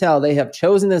 you can tell they have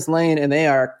chosen this lane and they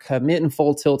are committing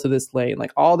full tilt to this lane.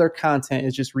 Like, all their content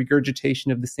is just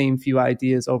regurgitation of the same few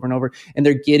ideas over and over, and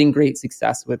they're getting great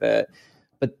success with it.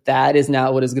 But that is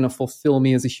not what is going to fulfill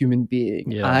me as a human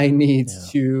being. Yeah. I need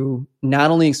to not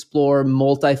only explore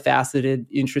multifaceted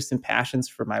interests and passions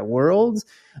for my world,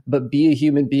 but be a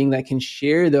human being that can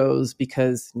share those,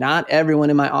 because not everyone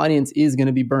in my audience is going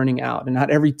to be burning out, and not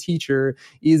every teacher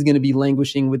is going to be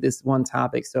languishing with this one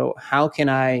topic. So how can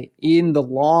I, in the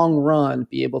long run,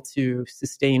 be able to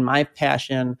sustain my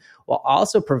passion while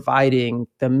also providing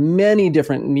the many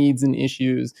different needs and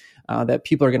issues that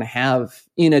people are going to have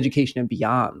in education and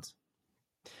beyond?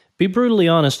 Be brutally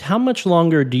honest. How much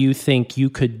longer do you think you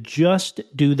could just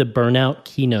do the burnout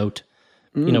keynote,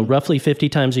 roughly 50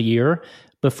 times a year,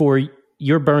 before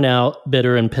you're burnout,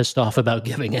 bitter, and pissed off about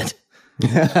giving it?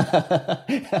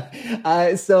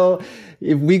 So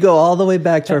if we go all the way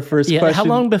back to our first question. How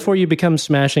long before you become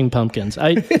Smashing Pumpkins?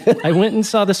 I went and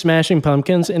saw the Smashing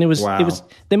Pumpkins, and it was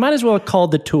they might as well have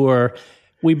called the tour,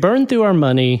 "We burned through our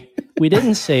money. we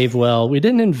didn't save well, we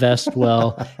didn't invest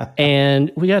well,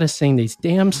 and we got to sing these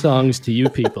damn songs to you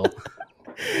people.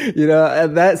 You know,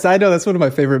 and that side note, that's one of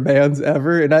my favorite bands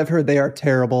ever, and I've heard they are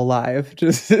terrible live.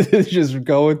 Just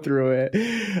going through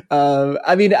it.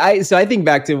 I think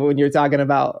back to when you're talking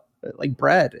about like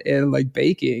bread and like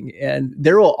baking, and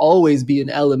there will always be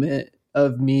an element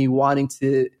of me wanting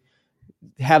to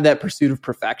have that pursuit of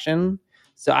perfection.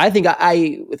 So I think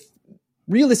I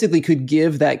realistically could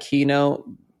give that keynote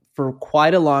for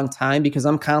quite a long time because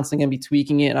I'm constantly going to be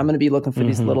tweaking it and I'm going to be looking for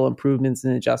these little improvements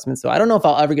and adjustments. So I don't know if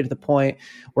I'll ever get to the point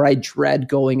where I dread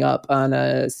going up on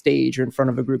a stage or in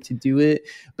front of a group to do it.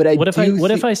 But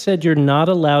what if I said you're not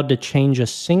allowed to change a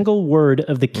single word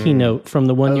of the keynote from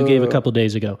the one you gave a couple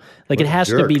days ago? Like it has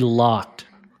to be locked.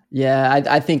 Yeah,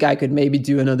 I think I could maybe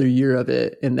do another year of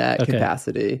it in that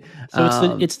capacity.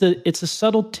 So it's a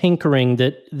subtle tinkering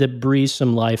that breathes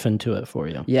some life into it for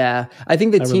you. Yeah, I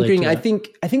think the tinkering. I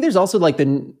think there's also like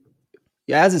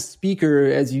as a speaker,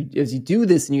 as you do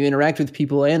this and you interact with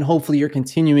people, and hopefully you're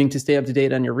continuing to stay up to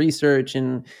date on your research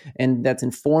and that's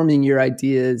informing your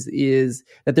ideas, is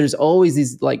that there's always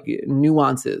these like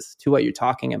nuances to what you're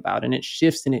talking about, and it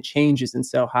shifts and it changes. And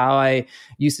so how I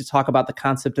used to talk about the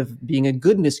concept of being a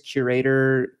goodness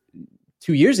curator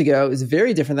 2 years ago is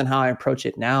very different than how I approach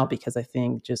it now, because I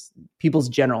think just people's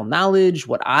general knowledge,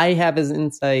 what I have as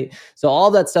insight. So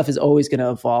all that stuff is always going to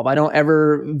evolve. I don't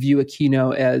ever view a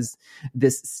keynote as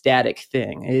this static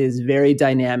thing. It is very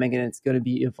dynamic and it's going to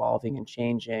be evolving and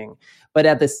changing. But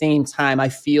at the same time, I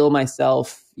feel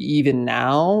myself even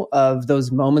now of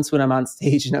those moments when I'm on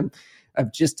stage and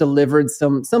I've just delivered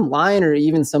some line or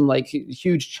even some like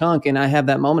huge chunk. And I have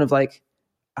that moment of like,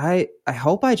 I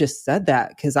hope I just said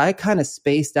that, because I kind of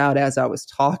spaced out as I was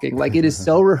talking. Like it is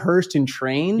so rehearsed and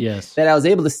trained that I was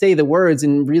able to say the words.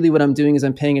 And really what I'm doing is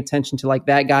I'm paying attention to like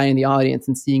that guy in the audience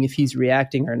and seeing if he's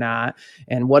reacting or not.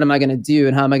 And what am I going to do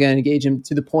and how am I going to engage him,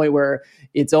 to the point where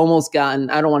it's almost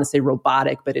gotten, I don't want to say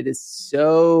robotic, but it is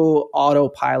so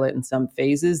autopilot in some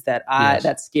phases that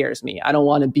that scares me. I don't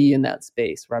want to be in that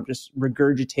space where I'm just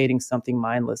regurgitating something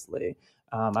mindlessly.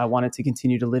 I want it to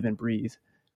continue to live and breathe.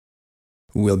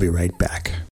 We'll be right back.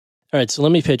 All right, so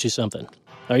let me pitch you something.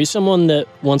 Are you someone that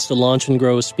wants to launch and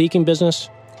grow a speaking business?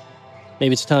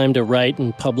 Maybe it's time to write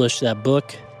and publish that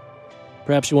book.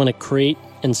 Perhaps you want to create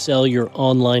and sell your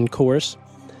online course.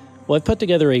 Well, I've put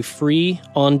together a free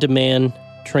on-demand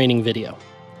training video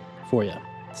for you.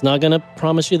 It's not going to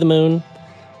promise you the moon.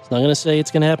 It's not going to say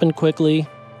it's going to happen quickly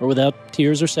or without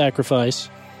tears or sacrifice.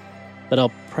 But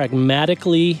I'll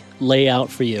pragmatically lay out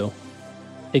for you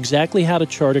exactly how to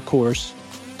chart a course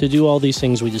to do all these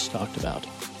things we just talked about.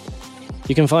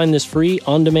 You can find this free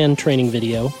on-demand training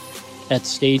video at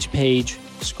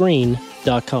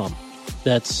stagepagescreen.com.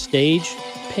 That's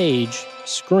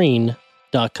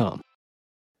stagepagescreen.com.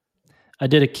 I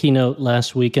did a keynote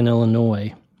last week in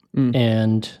Illinois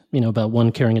and, about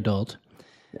one caring adult.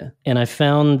 Yeah. And I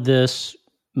found this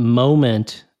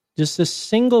moment, just this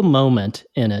single moment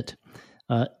in it.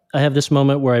 I have this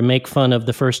moment where I make fun of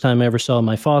the first time I ever saw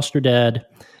my foster dad.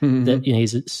 That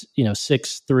he's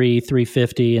 6'3",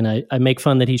 350, and I make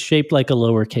fun that he's shaped like a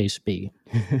lowercase b.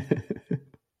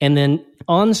 And then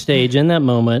on stage in that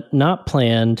moment, not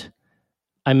planned,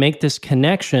 I make this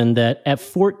connection that at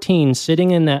 14, sitting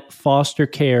in that foster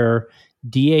care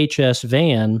DHS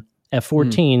van, at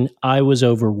 14, I was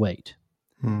overweight.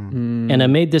 And I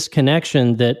made this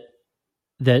connection that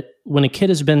when a kid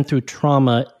has been through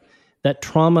trauma, that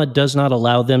trauma does not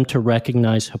allow them to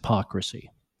recognize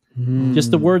hypocrisy.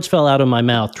 Just the words fell out of my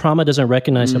mouth. Trauma doesn't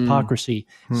recognize hypocrisy.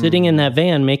 Sitting in that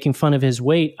van making fun of his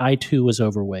weight, I too was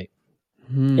overweight.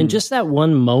 And just that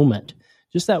one moment,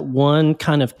 just that one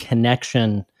kind of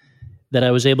connection that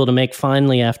I was able to make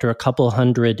finally after a couple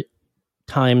hundred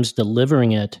times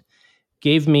delivering it,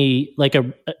 gave me like a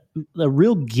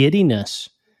real giddiness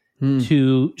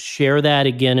to share that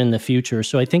again in the future.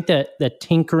 So I think that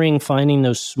tinkering, finding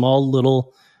those small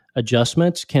little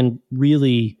adjustments can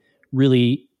really,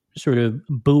 really sort of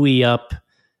buoy up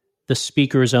the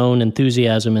speaker's own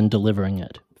enthusiasm in delivering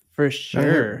it. For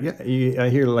sure. I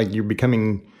hear like you're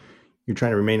trying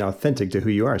to remain authentic to who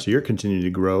you are. So you're continuing to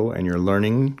grow and you're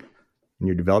learning and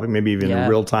you're developing, maybe even in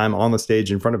real time on the stage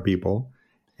in front of people.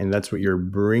 And that's what you're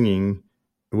bringing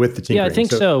with the tinkering. Yeah, I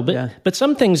think so. But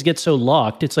some things get so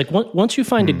locked. It's like once you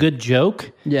find a good joke,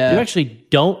 you actually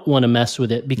don't want to mess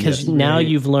with it, because now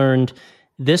you've learned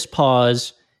this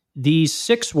pause, these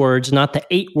 6 words, not the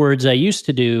 8 words I used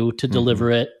to do to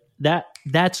deliver it.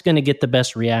 That's going to get the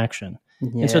best reaction.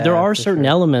 And so there are certain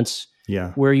elements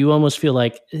where you almost feel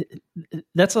like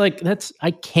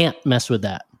I can't mess with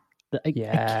that. I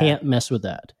can't mess with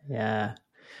that. Yeah.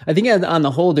 I think on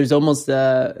the whole, there's almost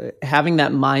having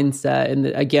that mindset. And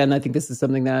again, I think this is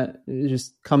something that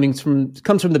just comes from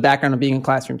the background of being a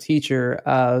classroom teacher,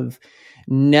 of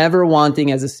never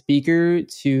wanting as a speaker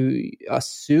to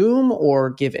assume or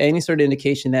give any sort of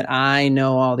indication that I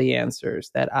know all the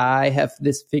answers, that I have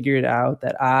this figured out,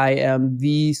 that I am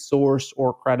the source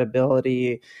or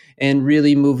credibility, and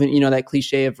really moving, that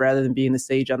cliche of, rather than being the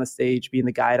sage on the stage, being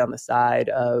the guide on the side,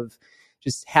 of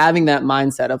just having that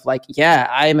mindset of like, yeah,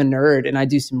 I am a nerd and I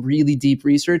do some really deep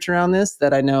research around this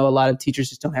that I know a lot of teachers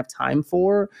just don't have time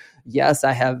for. Yes,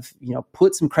 I have,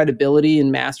 put some credibility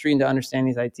and mastery into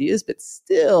understanding these ideas, but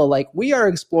still, like, we are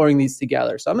exploring these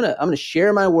together. So I'm gonna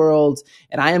share my world,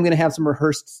 and I am gonna have some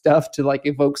rehearsed stuff to like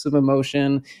evoke some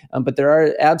emotion. But there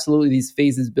are absolutely these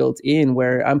phases built in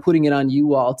where I'm putting it on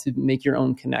you all to make your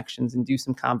own connections and do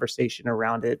some conversation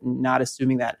around it, and not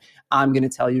assuming that I'm gonna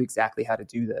tell you exactly how to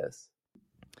do this.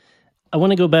 I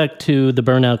want to go back to the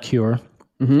Burnout Cure,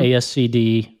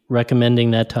 ASCD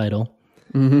recommending that title,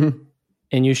 and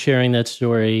you sharing that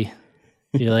story.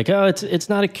 You're like, oh, it's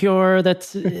not a cure.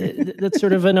 That's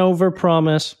sort of an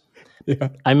overpromise. Yeah.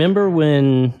 I remember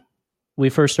when we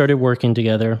first started working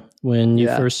together, when you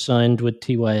first signed with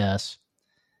TYS.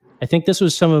 I think this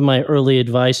was some of my early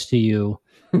advice to you.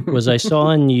 Was I saw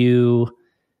in you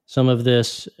some of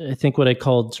this, I think what I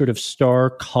called sort of star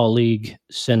colleague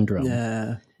syndrome.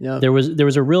 Yeah. Yep. There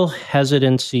was a real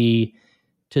hesitancy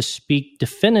to speak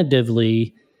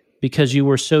definitively because you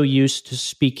were so used to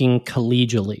speaking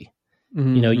collegially.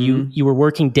 Mm-hmm. You were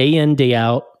working day in, day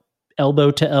out,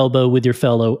 elbow to elbow with your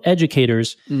fellow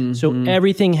educators. Mm-hmm. So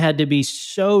everything had to be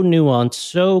so nuanced,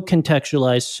 so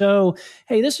contextualized. So,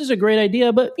 hey, this is a great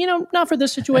idea, but not for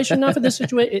this situation, not for this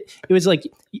situation. It was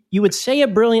like you would say a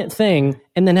brilliant thing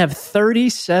and then have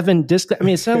 37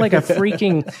 it sounded like a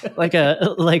freaking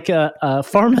like a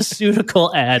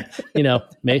pharmaceutical ad.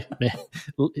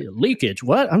 Leakage.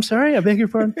 What? I'm sorry. I beg your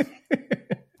pardon.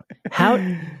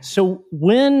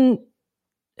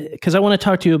 Because I want to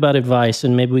talk to you about advice,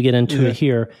 and maybe we get into it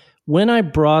here. When I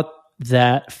brought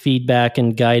that feedback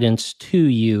and guidance to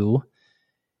you,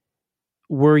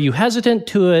 were you hesitant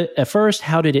to it at first?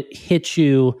 How did it hit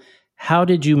you? How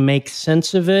did you make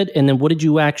sense of it? And then what did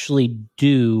you actually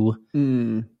do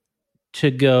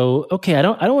to go, okay, I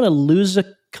don't want to lose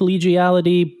the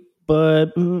collegiality,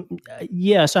 but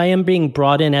yes, I am being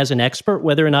brought in as an expert,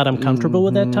 whether or not I'm comfortable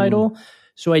with that title.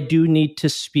 So I do need to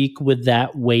speak with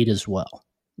that weight as well.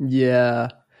 Yeah,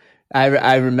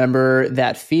 I remember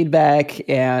that feedback,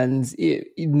 and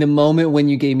in the moment when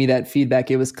you gave me that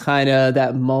feedback, it was kind of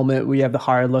that moment where you have the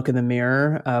hard look in the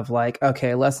mirror of like,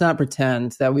 okay, let's not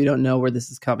pretend that we don't know where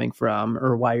this is coming from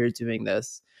or why you're doing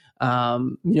this. A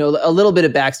little bit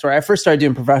of backstory. I first started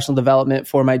doing professional development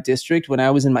for my district when I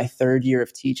was in my third year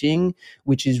of teaching,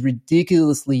 which is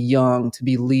ridiculously young to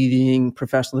be leading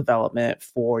professional development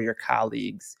for your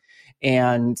colleagues.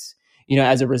 And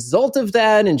as a result of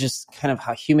that, and just kind of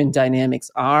how human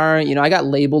dynamics are, I got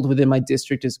labeled within my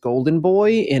district as golden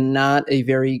boy in not a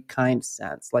very kind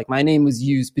sense. Like, my name was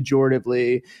used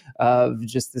pejoratively of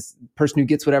just this person who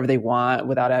gets whatever they want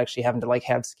without actually having to like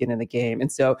have skin in the game.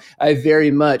 And so I very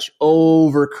much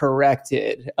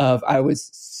overcorrected I was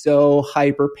so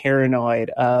hyper paranoid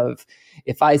of,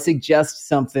 if I suggest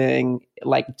something,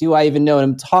 like, do I even know what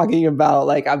I'm talking about?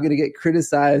 Like, I'm going to get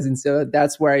criticized. And so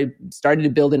that's where I started to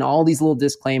build in all these little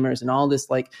disclaimers and all this,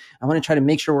 like, I want to try to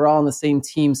make sure we're all on the same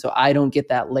team so I don't get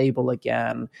that label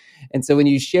again. And so when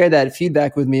you share that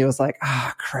feedback with me, it was like,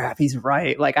 crap, he's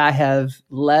right. Like, I have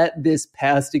let this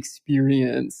past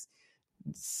experience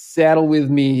saddle with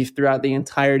me throughout the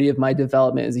entirety of my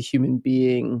development as a human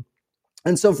being.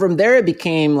 And so from there, it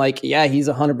became like, yeah, he's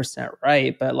 100%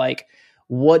 right. But like,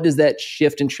 what does that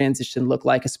shift and transition look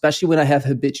like, especially when I have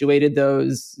habituated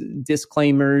those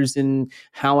disclaimers and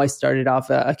how I started off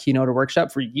a keynote or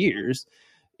workshop for years?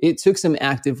 It took some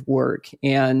active work.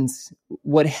 And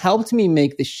what helped me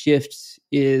make the shift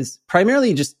is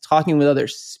primarily just talking with other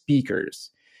speakers,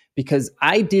 because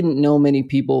I didn't know many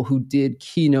people who did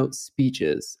keynote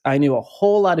speeches. I knew a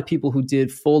whole lot of people who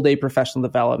did full day professional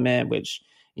development, which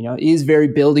is very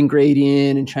building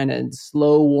gradient and trying to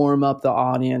slow warm up the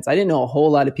audience. I didn't know a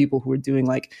whole lot of people who were doing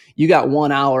like, you got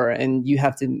 1 hour and you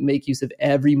have to make use of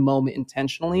every moment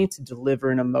intentionally to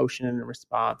deliver an emotion and a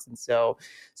response. And so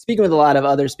speaking with a lot of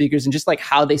other speakers and just like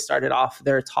how they started off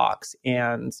their talks,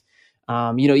 and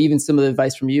even some of the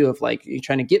advice from you of like, you're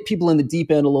trying to get people in the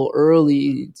deep end a little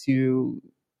early to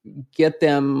get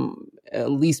them at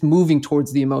least moving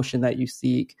towards the emotion that you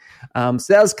seek. So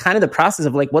that was kind of the process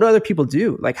of like, what do other people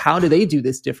do? Like, how do they do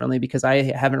this differently? Because I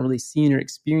haven't really seen or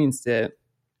experienced it.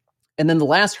 And then the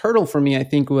last hurdle for me, I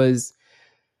think, was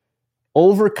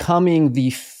overcoming the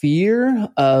fear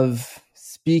of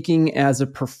speaking as a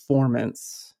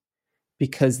performance,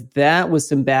 because that was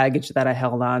some baggage that I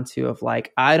held on to of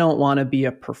like, I don't want to be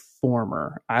a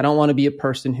performer. I don't want to be a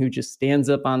person who just stands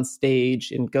up on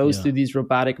stage and goes through these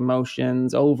robotic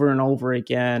motions over and over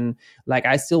again. Like,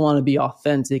 I still want to be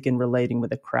authentic and relating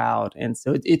with a crowd. And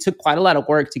so it took quite a lot of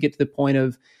work to get to the point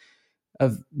of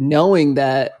knowing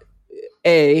that,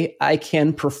 I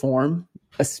can perform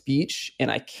a speech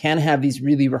and I can have these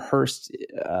really rehearsed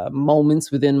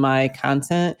moments within my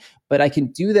content, but I can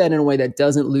do that in a way that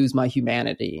doesn't lose my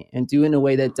humanity and do it in a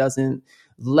way that doesn't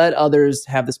let others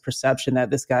have this perception that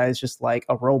this guy is just like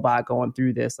a robot going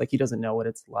through this, like he doesn't know what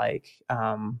it's like.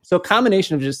 So a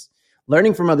combination of just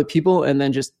learning from other people and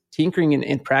then just tinkering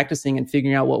and practicing and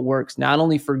figuring out what works, not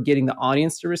only for getting the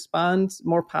audience to respond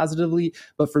more positively,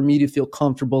 but for me to feel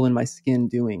comfortable in my skin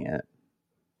doing it.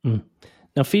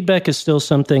 Now, feedback is still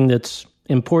something that's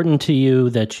important to you,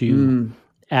 that you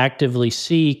actively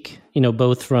seek,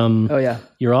 both from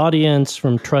your audience,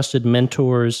 from trusted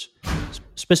mentors,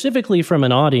 specifically from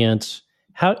an audience.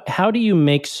 How do you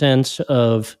make sense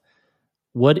of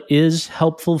what is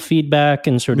helpful feedback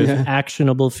and sort of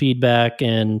actionable feedback?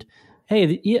 And,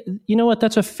 hey, you know what?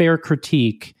 That's a fair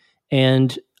critique.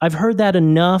 And I've heard that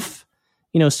enough.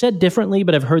 Said differently,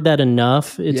 but I've heard that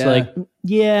enough. It's like,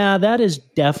 that is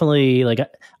definitely like,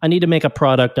 I need to make a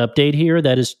product update here.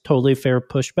 That is totally fair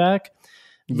pushback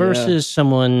versus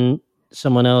someone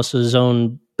else's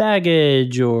own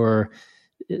baggage or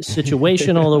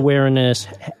situational awareness.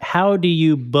 How do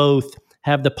you both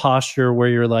have the posture where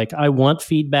you're like, I want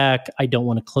feedback, I don't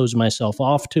want to close myself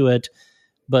off to it,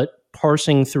 but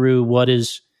parsing through what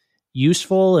is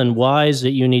useful and wise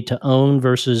that you need to own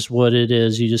versus what it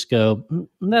is you just go,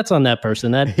 that's on that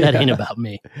person, that ain't about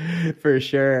me. For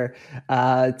sure.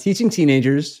 Teaching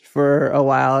teenagers for a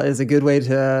while is a good way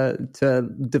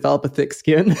to develop a thick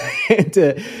skin and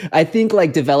to, I think,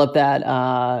 like, develop that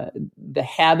the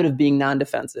habit of being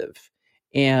non-defensive.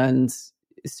 And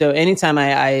so anytime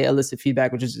I elicit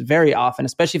feedback, which is very often,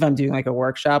 especially if I'm doing like a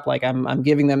workshop, like I'm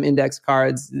giving them index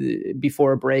cards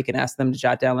before a break and ask them to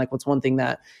jot down, like, what's one thing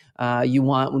that you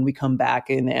want when we come back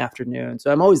in the afternoon.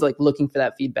 So I'm always like looking for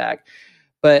that feedback,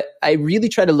 but I really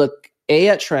try to look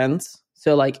at trends.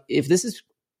 So like, if this is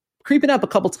creeping up a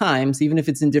couple times, even if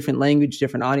it's in different language,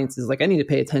 different audiences, like I need to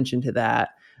pay attention to that.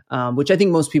 Which I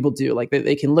think most people do. Like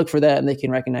they can look for that and they can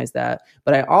recognize that.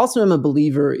 But I also am a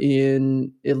believer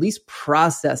in at least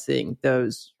processing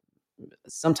those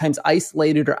sometimes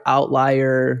isolated or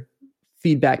outlier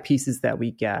feedback pieces that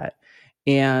we get.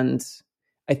 And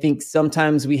I think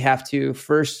sometimes we have to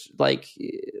first like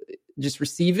just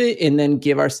receive it and then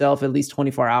give ourselves at least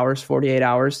 24 hours, 48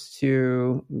 hours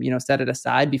to, set it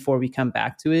aside before we come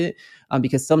back to it.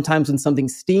 Because sometimes when something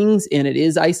stings and it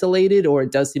is isolated or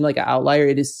it does seem like an outlier,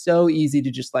 it is so easy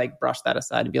to just like brush that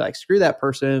aside and be like, screw that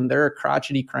person. They're a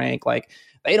crotchety crank. Like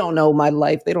they don't know my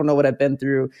life. They don't know what I've been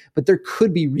through, but there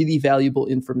could be really valuable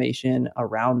information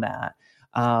around that.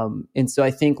 And so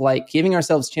I think like giving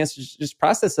ourselves a chance to just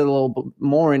process it a little bit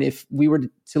more. And if we were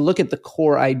to look at the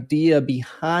core idea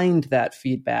behind that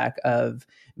feedback of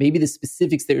maybe the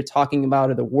specifics they were talking about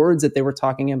or the words that they were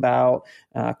talking about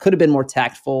could have been more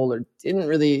tactful or didn't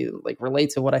really like relate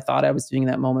to what I thought I was doing in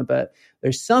that moment, but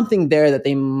there's something there that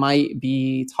they might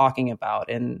be talking about.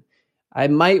 And I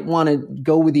might want to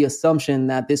go with the assumption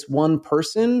that this one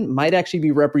person might actually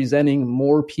be representing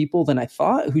more people than I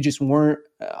thought, who just weren't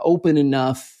open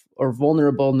enough or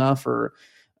vulnerable enough or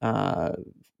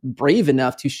brave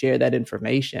enough to share that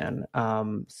information.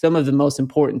 Some of the most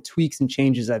important tweaks and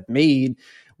changes I've made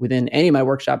within any of my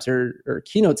workshops or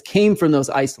keynotes came from those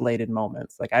isolated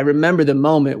moments. Like I remember the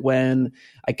moment when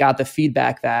I got the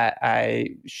feedback that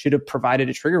I should have provided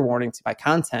a trigger warning to my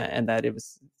content and that it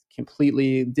was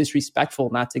completely disrespectful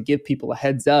not to give people a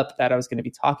heads up that I was going to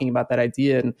be talking about that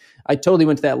idea. And I totally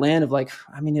went to that land of like,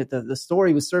 I mean, the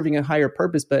story was serving a higher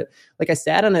purpose, but like I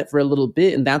sat on it for a little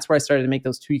bit. And that's where I started to make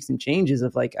those tweaks and changes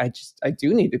of like, I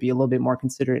do need to be a little bit more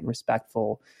considerate and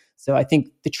respectful. So I think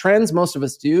the trends most of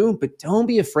us do, but don't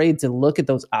be afraid to look at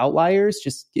those outliers.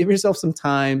 Just give yourself some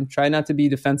time, try not to be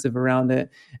defensive around it,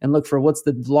 and look for what's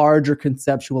the larger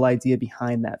conceptual idea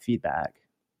behind that feedback.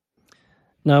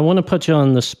 Now, I want to put you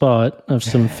on the spot of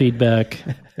some feedback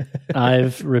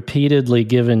I've repeatedly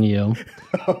given you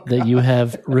that you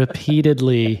have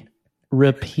repeatedly,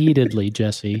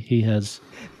 Jesse, he has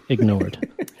ignored.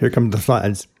 Here come the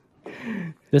slides.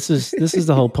 This is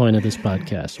the whole point of this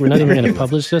podcast. We're not even going to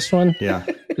publish this one. Yeah.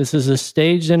 This is a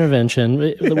staged intervention.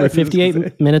 We're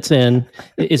 58 minutes in.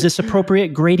 Is this appropriate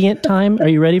gradient time? Are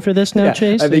you ready for this now,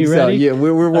 Chase? I think so. Yeah,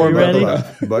 we're warm. Ready?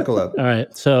 Buckle up. All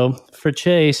right. So for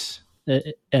Chase,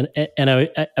 and I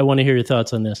want to hear your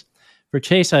thoughts on this. For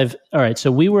Chase, all right.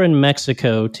 So we were in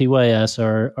Mexico, TYS,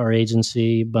 our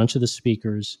agency, a bunch of the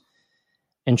speakers,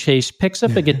 and Chase picks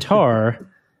up a guitar,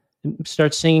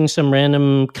 starts singing some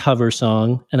random cover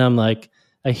song, and I'm like,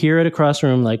 I hear it across the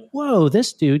room, like, whoa,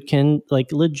 this dude can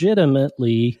like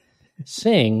legitimately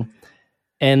sing.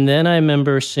 And then I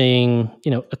remember seeing,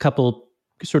 a couple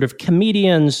sort of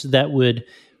comedians that would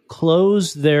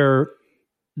close their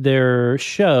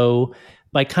show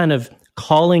by kind of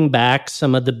calling back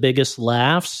some of the biggest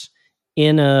laughs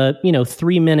in a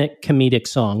 3-minute comedic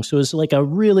song. So it was like a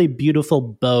really beautiful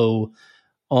bow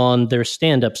on their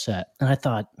stand-up set. And I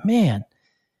thought, man,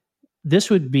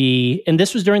 this would be, and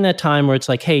this was during that time where it's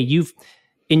like, hey,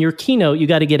 in your keynote, you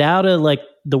got to get out of like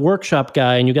the workshop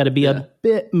guy and you got to be a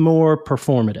bit more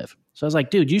performative. So I was like,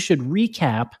 dude, you should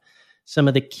recap some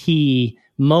of the key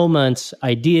moments,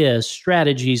 ideas,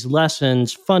 strategies,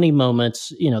 lessons, funny moments,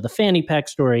 the fanny pack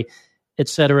story,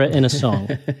 etc., in a song.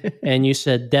 And you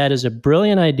said, that is a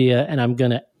brilliant idea and I'm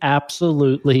going to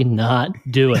absolutely not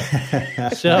do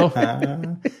it. So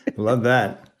love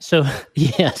that. So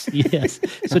yes.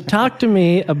 So talk to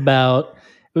me about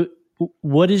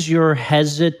what is your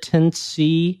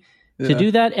hesitancy to do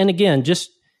that? And again,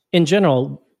 just in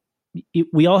general,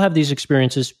 we all have these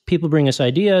experiences. People bring us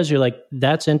ideas. You're like,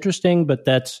 that's interesting, but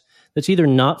that's either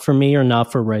not for me or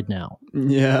not for right now.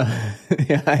 Yeah.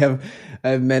 I have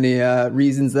many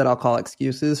reasons that I'll call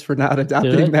excuses for not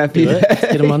adopting that feedback. Let's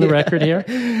get them on the record here.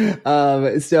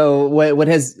 So what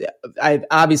has I've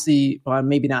obviously, well,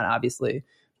 maybe not obviously,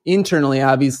 internally,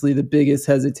 obviously, the biggest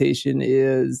hesitation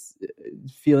is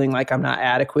feeling like I'm not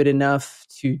adequate enough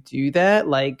to do that.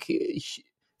 Like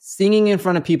singing in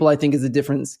front of people, I think, is a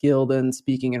different skill than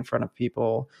speaking in front of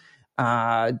people.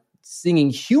 Singing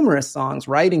humorous songs,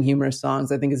 writing humorous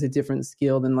songs, I think is a different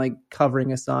skill than like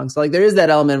covering a song. So like there is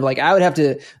that element of like, I would have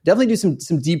to definitely do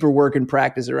some deeper work and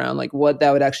practice around like what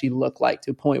that would actually look like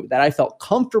to a point that I felt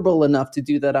comfortable enough to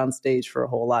do that on stage for a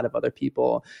whole lot of other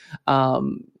people.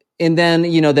 And then,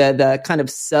 the kind of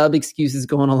sub excuses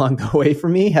going along the way for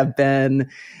me have been,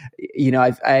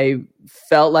 I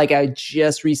felt like I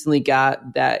just recently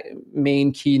got that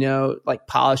main keynote like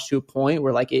polished to a point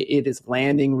where like it is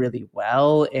landing really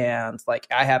well. And like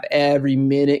I have every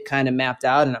minute kind of mapped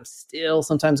out and I'm still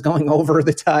sometimes going over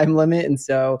the time limit. And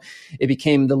so it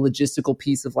became the logistical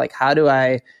piece of like, how do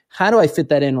I fit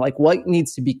that in? Like what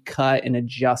needs to be cut and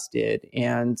adjusted?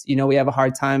 And, we have a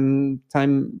hard time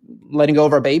letting go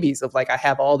of our babies of like, I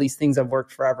have all these things I've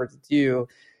worked forever to do.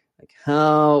 Like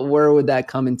where would that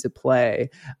come into play?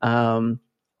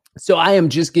 So I am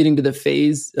just getting to the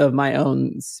phase of my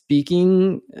own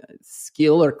speaking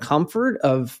skill or comfort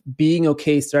of being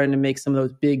okay, starting to make some of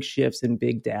those big shifts and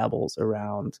big dabbles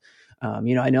around. I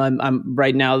know I'm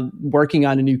right now working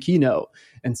on a new keynote.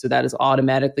 And so that is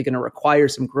automatically going to require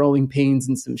some growing pains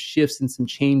and some shifts and some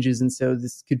changes. And so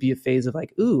this could be a phase of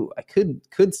like, ooh, I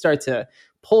could start to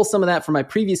pull some of that from my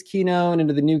previous keynote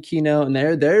into the new keynote. And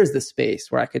there's the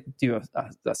space where I could do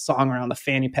a song around the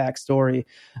fanny pack story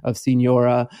of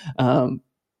Senora.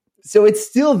 So it's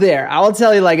still there. I'll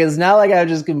tell you, like, it's not like I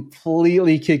just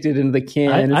completely kicked it into the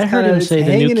can. I heard him say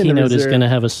the new keynote is going to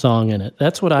have a song in it.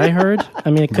 That's what I heard.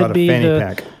 I mean, it could be the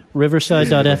pack.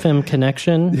 Riverside.fm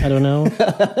connection. I don't know.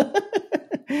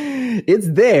 It's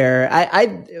there. I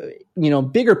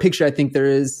bigger picture, I think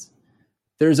there's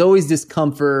always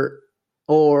discomfort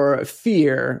or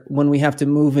fear when we have to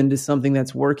move into something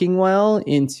that's working well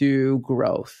into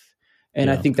growth. And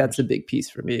I think that's a big piece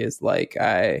for me is like,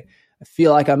 I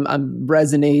feel like I'm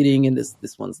resonating and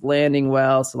this one's landing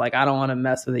well. So like, I don't want to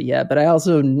mess with it yet, but I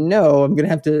also know I'm going to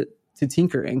have to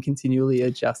tinker and continually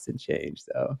adjust and change.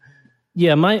 So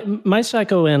yeah, my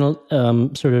sort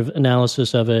of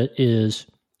analysis of it is,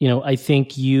 I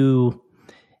think you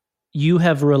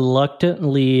have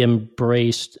reluctantly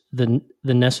embraced the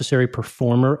necessary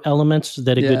performer elements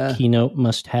that a good keynote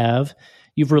must have.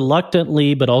 You've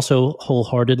reluctantly, but also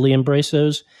wholeheartedly embraced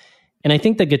those. And I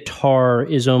think the guitar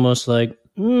is almost like,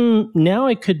 now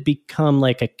I could become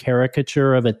like a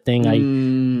caricature of a thing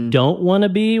I don't want to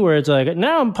be, where it's like,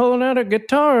 now I'm pulling out a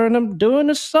guitar and I'm doing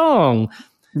a song.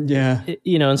 Yeah.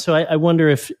 And so I wonder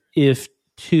if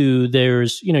too,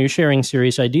 there's, you're sharing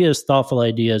serious ideas, thoughtful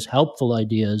ideas, helpful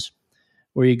ideas,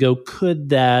 where you go, could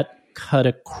that cut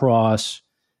across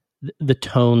the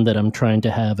tone that I'm trying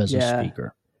to have as a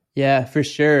speaker? Yeah, for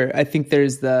sure. I think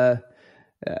there's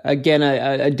again,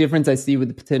 a difference I see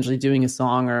with potentially doing a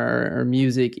song or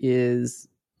music is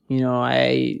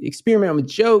I experiment with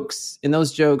jokes, and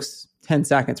those jokes, 10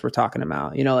 seconds we're talking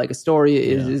about. Like a story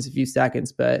is a few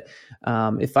seconds. But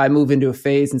if I move into a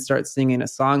phase and start singing a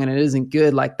song and it isn't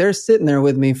good, like they're sitting there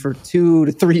with me for 2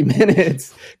 to 3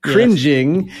 minutes,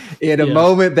 cringing in a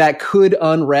moment that could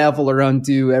unravel or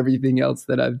undo everything else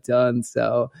that I've done.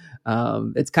 So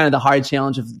it's kind of the hard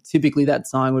challenge of typically that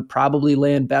song would probably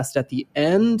land best at the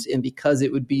end. And because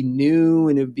it would be new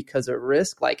and because of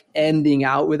risk, like ending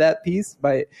out with that piece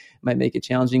might make it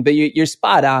challenging. But you're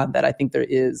spot on that I think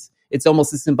it's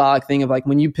almost a symbolic thing of like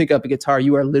when you pick up a guitar,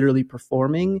 you are literally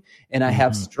performing. And I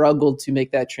have struggled to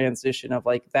make that transition of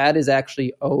like, that is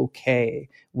actually okay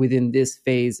within this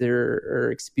phase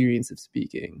or experience of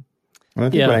speaking. Well, I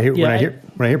think when I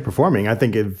hear performing, I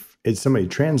think it's somebody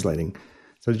translating.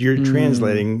 So you're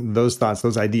translating those thoughts,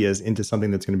 those ideas into something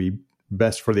that's going to be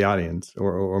best for the audience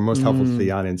or most helpful to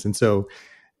the audience. And so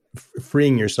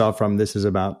freeing yourself from this is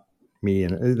about me,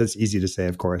 and that's easy to say,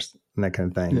 of course, and that kind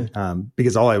of thing.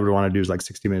 Because all I would want to do is like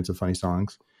 60 minutes of funny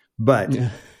songs. But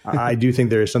I do think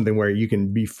there is something where you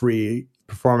can be free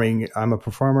performing. I'm a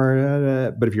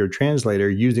performer, but if you're a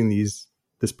translator using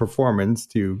this performance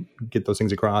to get those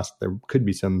things across, there could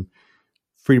be some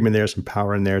freedom in there, some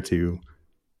power in there to,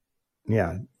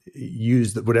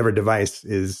 use whatever device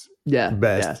is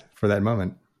best for that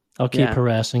moment. I'll keep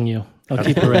harassing you. I'll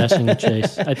keep harassing you,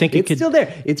 Chase. I think it's still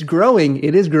there. It's growing.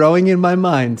 It is growing in my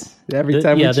mind every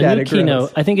time we chat. The new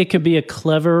keynote, I think it could be a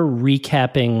clever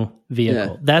recapping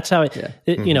vehicle. That's how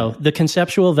the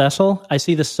conceptual vessel. I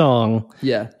see the song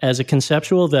as a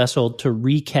conceptual vessel to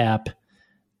recap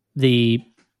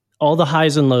all the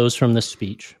highs and lows from the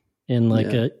speech. And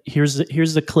like here's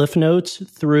the cliff notes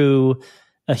through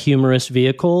a humorous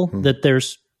vehicle that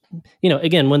there's,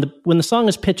 again, when the song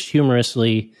is pitched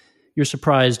humorously, you're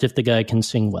surprised if the guy can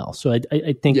sing well. So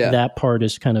I think that part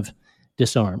is kind of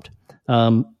disarmed.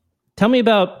 Tell me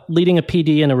about leading a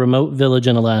PD in a remote village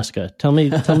in Alaska. Tell me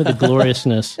the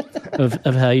gloriousness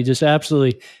of how you just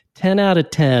absolutely 10 out of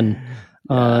 10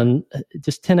 on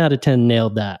just 10 out of 10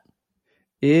 nailed that.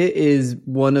 It is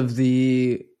one of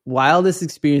the wildest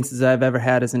experiences I've ever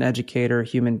had as an educator,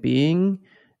 human being.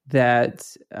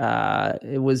 That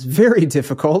it was very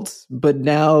difficult, but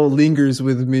now lingers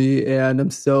with me, and I'm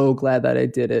so glad that I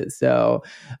did it. So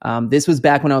this was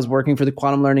back when I was working for the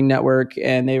Quantum Learning Network,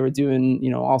 and they were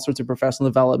doing all sorts of professional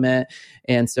development.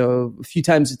 And so a few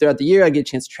times throughout the year, I get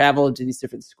a chance to travel to these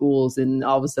different schools, and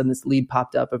all of a sudden this lead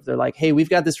popped up of they're like, "Hey, we've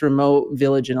got this remote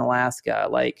village in Alaska,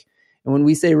 like." And when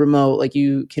we say remote, like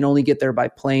you can only get there by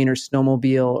plane or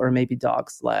snowmobile or maybe dog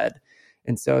sled.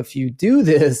 And so if you do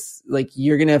this, like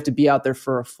you're going to have to be out there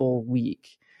for a full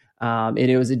week. And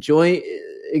it was a joint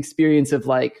experience of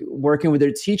like working with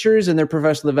their teachers and their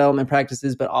professional development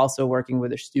practices, but also working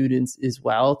with their students as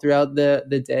well throughout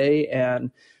the day. And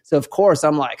so of course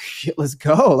I'm like, let's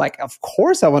go. Like, of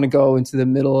course I want to go into the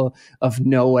middle of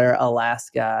nowhere,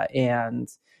 Alaska. And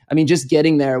I mean, just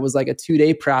getting there was like a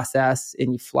 2-day process,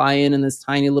 and you fly in this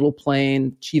tiny little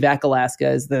plane. Chivak, Alaska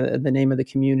is the name of the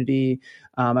community.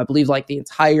 I believe like the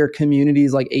entire community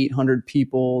is like 800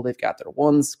 people. They've got their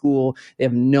one school. They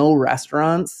have no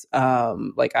restaurants.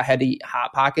 Like I had to eat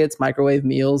Hot Pockets, microwave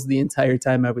meals the entire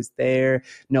time I was there.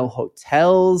 No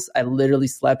hotels. I literally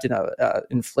slept in a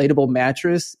inflatable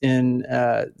mattress in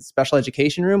a special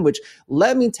education room, which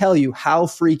let me tell you how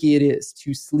freaky it is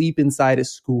to sleep inside a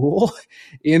school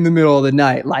in the middle of the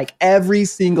night. Like every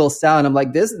single sound, I'm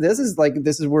like, this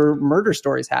is where murder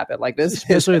stories happen. Like this,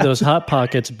 especially those Hot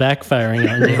Pockets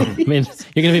backfiring on you. I mean,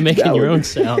 you're going to be making your own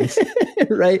sounds,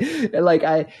 right? And like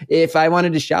if I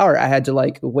wanted to shower, I had to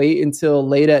like wait until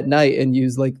late at night and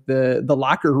use like the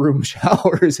locker room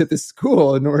showers at the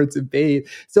school in order to bathe.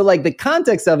 So like the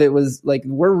context of it was like,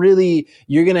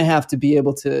 you're going to have to be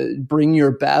able to bring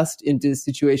your best into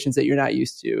situations that you're not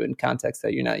used to and contexts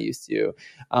that you're not used to.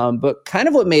 But kind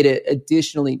of what made it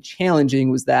additionally challenging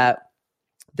was that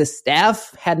the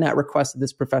staff had not requested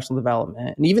this professional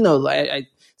development. And even though I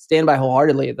stand by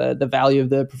wholeheartedly the value of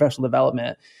the professional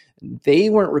development, they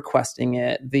weren't requesting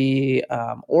it. The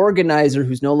organizer,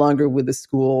 who's no longer with the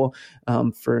school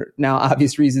for now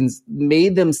obvious reasons,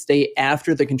 made them stay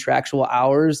after the contractual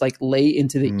hours, like late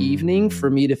into the evening, for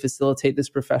me to facilitate this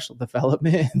professional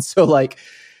development. And so like,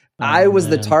 I was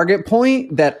the target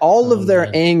point that all of their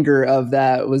anger of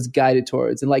that was guided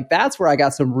towards. And like, that's where I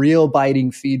got some real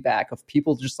biting feedback of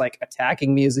people just like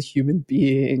attacking me as a human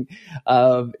being.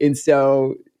 And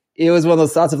so it was one of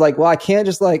those thoughts of like, well, I can't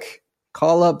just like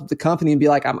call up the company and be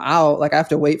like, I'm out. Like I have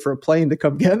to wait for a plane to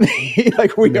come get me.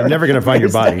 Like they're never going to find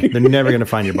your body. They're never going to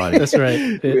find your body. That's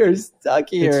right. We're stuck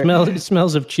here. It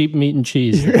smells of cheap meat and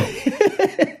cheese.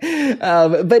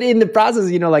 But in the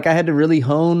process, like I had to really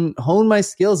hone my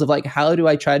skills of like, how do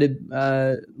I try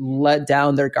to let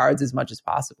down their guards as much as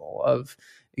possible, of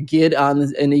get on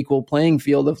an equal playing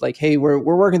field of like, hey, we're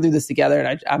working through this together,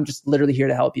 and I'm just literally here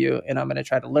to help you, and I'm going to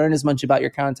try to learn as much about your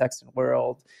context and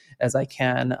world as I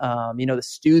can. The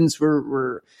students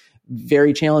were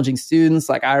very challenging students.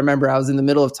 Like I remember I was in the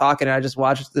middle of talking and I just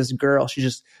watched this girl. She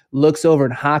just looks over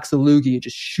and hocks a loogie and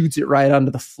just shoots it right onto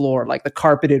the floor, like the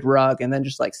carpeted rug, and then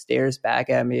just like stares back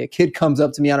at me. A kid comes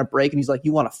up to me on a break and he's like,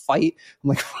 "You want to fight?" I'm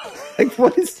like,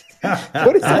 what is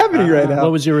happening right now?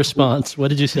 What was your response? What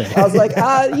did you say? I was like,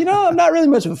 I'm not really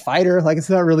much of a fighter. Like, it's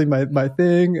not really my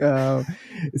thing.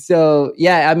 So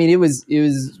yeah, I mean, it was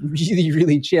really,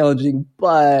 really challenging,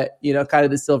 but kind of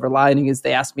the silver lining is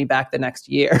they asked me back the next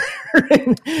year.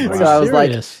 So I was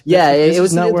like, yeah, it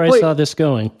was was not where I saw this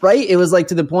going. Right. It was like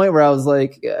to the point where I was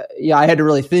like, I had to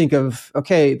really think of,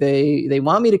 okay, they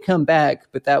want me to come back,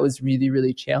 but that was really,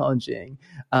 really challenging.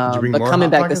 Did you bring but more coming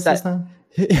Hot back Pockets this time?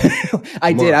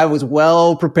 I did. I was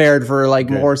well prepared for like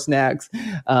more snacks.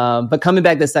 But coming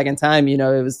back the second time,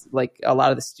 it was like a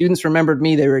lot of the students remembered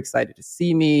me. They were excited to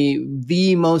see me.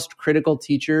 The most critical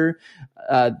teacher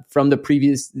from the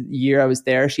previous year I was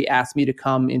there, she asked me to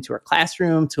come into her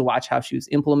classroom to watch how she was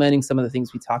implementing some of the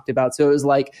things we talked about. So it was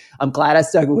like, I'm glad I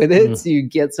stuck with it to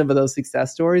get some of those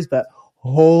success stories, but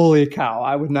holy cow,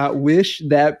 I would not wish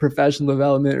that professional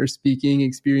development or speaking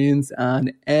experience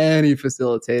on any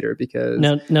facilitator, because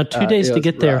now 2 days to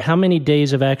get there. rough. How many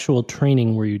days of actual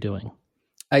training were you doing?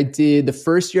 I did the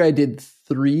first year I did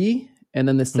 3, and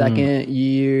then the second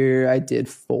year I did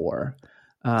 4.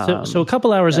 So a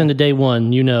couple hours into day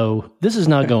 1, this is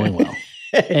not going well.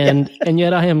 And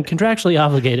yet I am contractually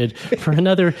obligated for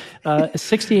another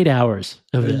 68 hours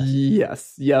of this.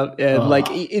 Yes. Yep. And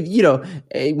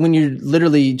when you're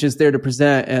literally just there to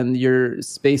present and your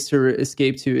space to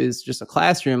escape to is just a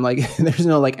classroom, like there's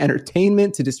no like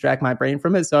entertainment to distract my brain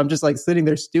from it. So I'm just like sitting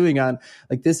there stewing on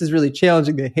like, this is really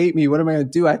challenging. They hate me. What am I going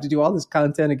to do? I have to do all this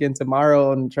content again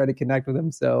tomorrow and try to connect with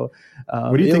them. So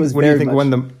what do you think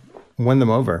won them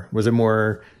over? Was it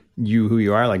more who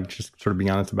you are, like just sort of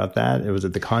being honest about that? Was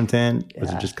it the content?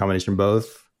 Was it just a combination of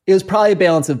both? It was probably a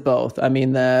balance of both. I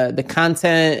mean, the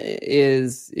content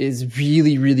is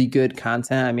really, really good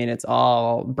content. I mean, it's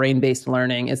all brain-based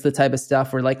learning. It's the type of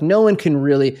stuff where like no one can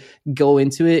really go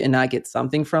into it and not get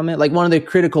something from it. Like one of the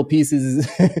critical pieces is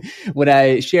when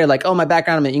I share like, oh, my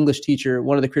background, I'm an English teacher.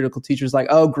 One of the critical teachers like,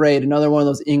 oh, great, another one of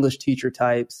those English teacher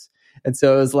types. And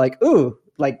so it was like, ooh,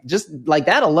 like just like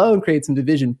that alone creates some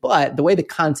division. But the way the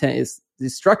content is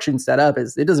structured and set up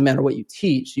is it doesn't matter what you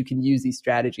teach, you can use these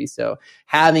strategies. So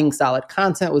having solid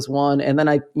content was one. And then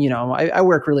I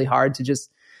work really hard to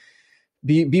just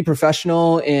be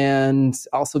professional and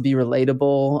also be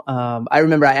relatable. I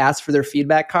remember I asked for their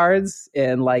feedback cards,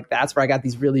 and like that's where I got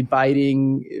these really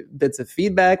biting bits of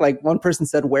feedback. Like one person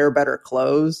said, "Wear better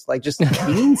clothes," like just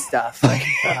mean stuff. Like,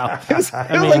 it was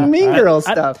like Mean Girl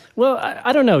stuff.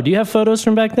 I don't know. Do you have photos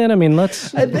from back then? I mean, let's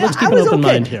keep an open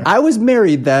mind here. I was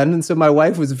married then, and so my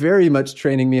wife was very much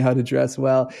training me how to dress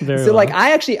well. Like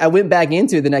I went back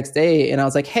into it the next day, and I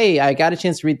was like, "Hey, I got a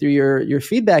chance to read through your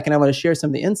feedback, and I want to share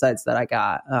some of the insights that I got."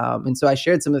 And so I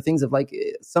shared some of the things of like,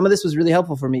 some of this was really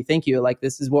helpful for me. Thank you. Like,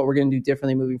 this is what we're going to do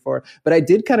differently moving forward. But I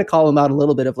did kind of call them out a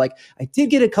little bit of like, I did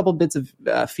get a couple bits of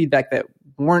feedback that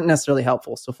weren't necessarily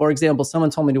helpful. So for example, someone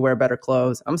told me to wear better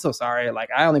clothes. I'm so sorry. Like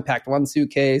I only packed 1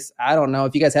 suitcase. I don't know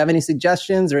if you guys have any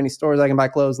suggestions or any stores I can buy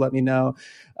clothes, let me know.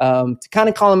 To kind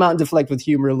of call them out and deflect with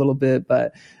humor a little bit.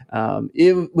 But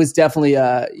it was definitely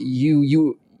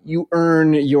you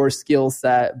earn your skill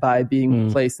set by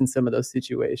being placed in some of those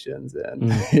situations. And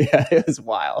yeah, it was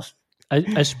wild.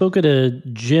 I spoke at a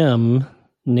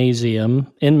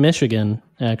gymnasium in Michigan,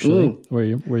 actually,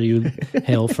 where you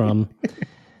hail from.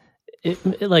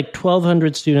 Like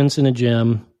 1,200 students in a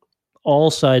gym, all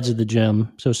sides of the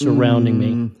gym, so surrounding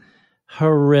me.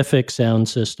 Horrific sound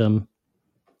system,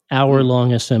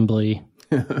 hour-long assembly.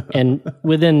 And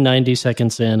within 90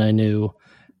 seconds in, I knew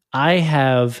I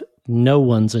have no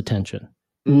one's attention.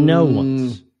 No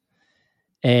one's.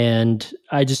 And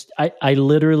I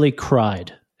literally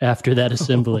cried after that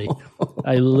assembly.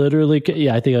 I think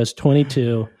I was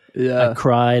 22. Yeah. I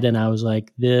cried and I was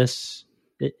like,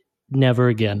 never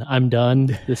again. I'm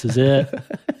done. This is it.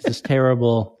 This is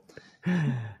terrible.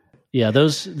 Yeah,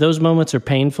 those moments are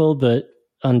painful, but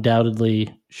undoubtedly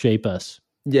shape us.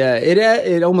 Yeah,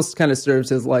 it almost kind of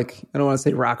serves as like, I don't want to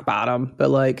say rock bottom,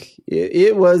 but like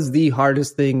it was the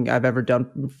hardest thing I've ever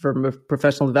done from a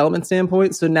professional development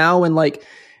standpoint. So now when like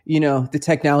the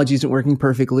technology isn't working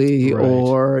perfectly, Right.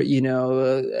 or,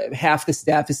 half the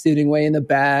staff is sitting way in the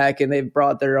back and they've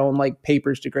brought their own like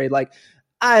papers to grade. Like,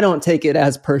 I don't take it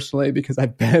as personally because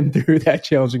I've been through that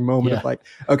challenging moment of like,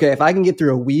 okay, if I can get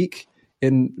through a week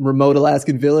in remote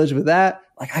Alaskan village with that,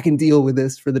 like I can deal with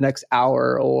this for the next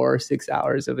hour or 6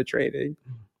 hours of a training.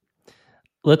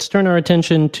 Let's turn our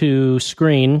attention to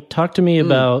screen. Talk to me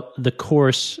about the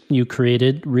course you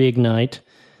created, Reignite,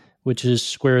 which is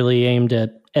squarely aimed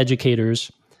at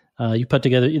educators. You put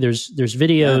together, there's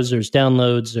videos, there's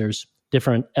downloads, there's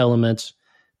different elements.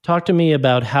 Talk to me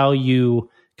about how you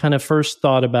kind of first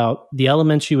thought about the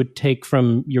elements you would take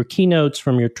from your keynotes,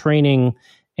 from your training,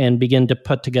 and begin to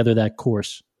put together that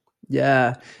course.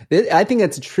 Yeah, I think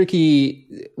that's a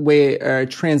tricky way or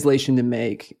translation to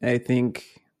make. I think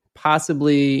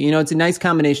possibly, it's a nice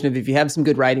combination of if you have some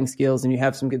good writing skills and you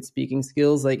have some good speaking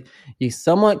skills, like you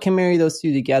somewhat can marry those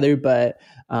two together. But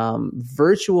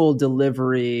virtual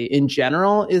delivery in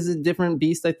general is a different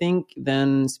beast, I think,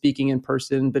 than speaking in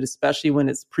person, but especially when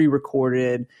it's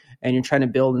pre-recorded and you're trying to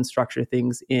build and structure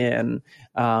things in.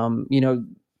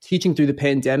 Teaching through the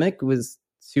pandemic was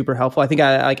super helpful. I think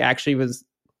I actually was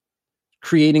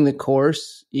creating the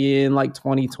course in like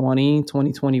 2020,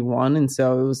 2021. And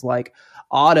so it was like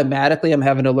automatically I'm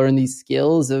having to learn these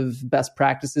skills of best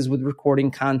practices with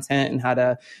recording content and how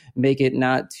to make it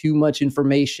not too much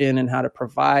information and how to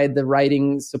provide the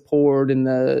writing support and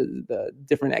the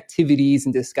different activities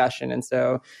and discussion. And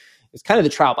so it's kind of the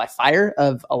trial by fire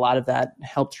of a lot of that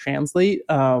helped translate.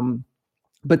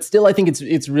 But still, I think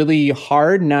it's really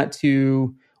hard not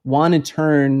to want to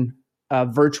turn a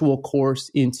virtual course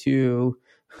into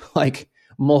like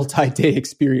multi-day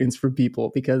experience for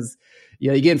people, because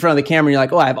you get in front of the camera and you're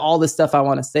like, oh, I have all this stuff I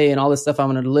want to say and all this stuff I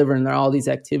want to deliver, and there are all these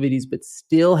activities, but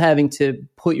still having to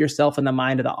put yourself in the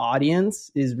mind of the audience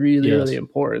is really, really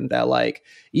important. That like,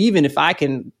 even if I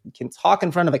can talk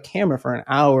in front of a camera for an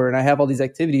hour and I have all these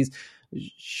activities,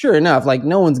 sure enough, like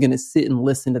no one's going to sit and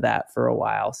listen to that for a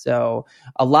while. So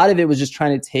a lot of it was just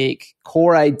trying to take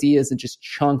core ideas and just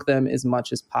chunk them as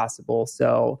much as possible.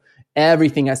 So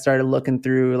everything I started looking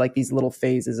through like these little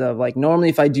phases of like, normally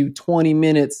if I do 20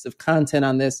 minutes of content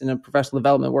on this in a professional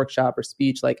development workshop or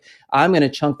speech, like I'm going to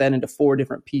chunk that into 4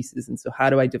 different pieces. And so how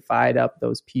do I divide up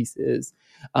those pieces?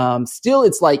 Still,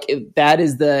 it's like that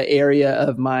is the area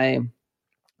of my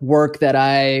work that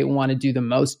I want to do the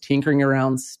most tinkering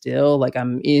around still. Like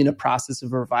I'm in a process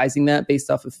of revising that based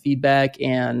off of feedback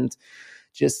and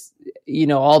just,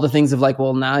 all the things of like,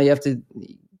 well, now you have to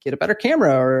get a better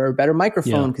camera or a better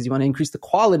microphone because you want to increase the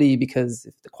quality, because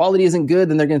if the quality isn't good,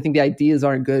 then they're going to think the ideas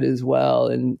aren't good as well.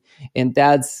 And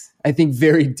that's, I think,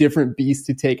 very different beast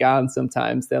to take on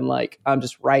sometimes than like I'm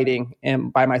just writing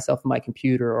and by myself on my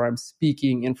computer, or I'm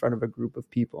speaking in front of a group of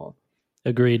people.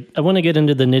 Agreed. I want to get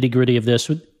into the nitty gritty of this.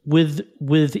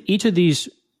 With each of these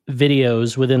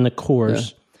videos within the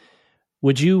course,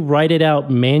 would you write it out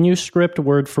manuscript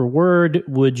word for word?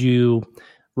 Would you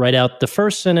write out the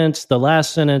first sentence, the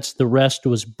last sentence, the rest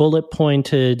was bullet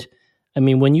pointed? I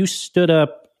mean, when you stood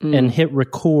up and hit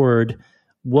record,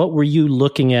 what were you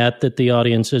looking at that the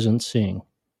audience isn't seeing?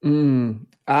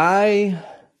 I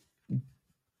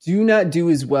do not do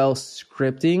as well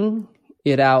scripting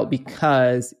it out,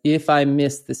 because if I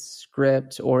miss the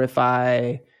script or if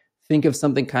I think of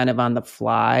something kind of on the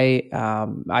fly,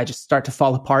 I just start to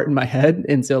fall apart in my head.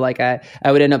 And so like I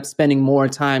would end up spending more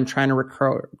time trying to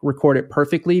record it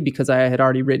perfectly because I had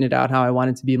already written it out how I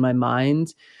wanted to be in my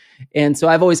mind. And so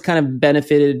I've always kind of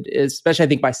benefited, especially I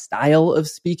think my style of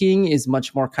speaking is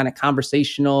much more kind of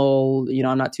conversational.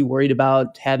 I'm not too worried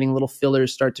about having little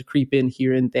fillers start to creep in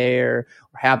here and there,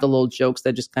 or have the little jokes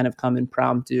that just kind of come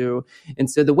impromptu. And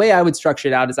so the way I would structure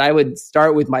it out is I would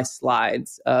start with my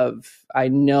slides of, I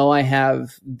know I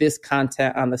have this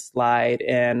content on the slide,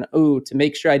 and to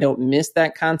make sure I don't miss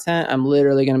that content, I'm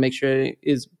literally going to make sure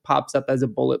it pops up as a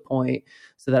bullet point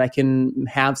so that I can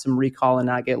have some recall and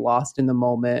not get lost in the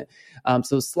moment.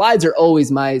 So slides are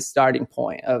always my starting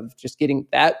point of just getting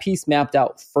that piece mapped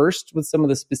out first with some of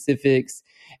the specifics.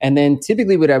 And then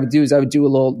typically what I would do is I would do a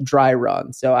little dry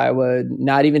run. So I would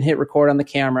not even hit record on the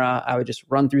camera. I would just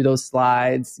run through those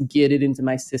slides, get it into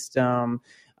my system,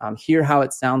 hear how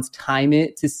it sounds, time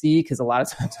it to see, because a lot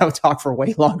of times I would talk for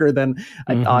way longer than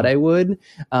I thought I would.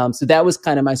 So that was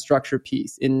kind of my structure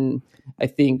piece. And I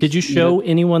think... Did you show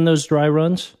anyone those dry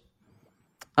runs?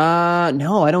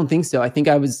 No, I don't think so. I think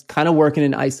I was kind of working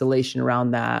in isolation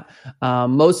around that.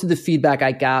 Most of the feedback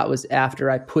I got was after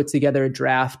I put together a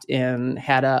draft and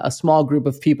had a small group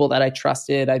of people that I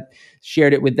trusted. I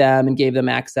shared it with them and gave them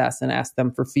access and asked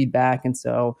them for feedback. And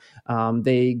so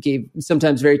they gave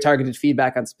sometimes very targeted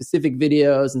feedback on specific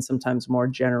videos and sometimes more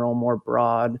general, more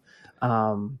broad.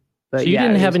 But so you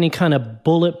didn't have any kind of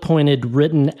bullet pointed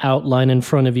written outline in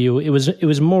front of you. It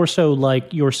was more so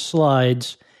like your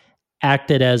slides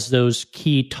acted as those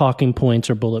key talking points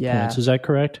or bullet points. Is that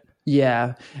correct?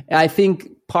 Yeah. I think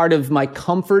part of my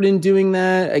comfort in doing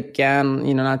that, again,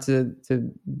 not to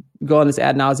go on this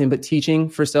ad nauseum, but teaching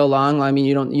for so long. I mean,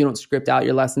 you don't script out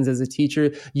your lessons as a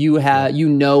teacher. You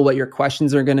know what your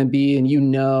questions are going to be, and you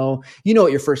know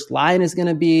what your first line is going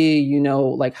to be,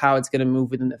 like how it's going to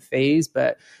move within the phase,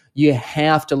 but you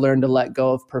have to learn to let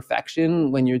go of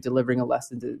perfection when you're delivering a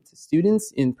lesson to students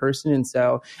in person. And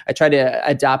so I try to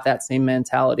adopt that same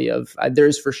mentality of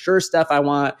there's for sure stuff I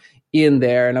want in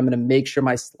there, and I'm going to make sure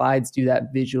my slides do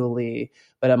that visually,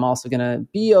 but I'm also going to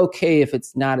be okay if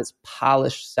it's not as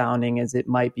polished sounding as it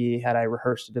might be had I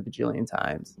rehearsed it a bajillion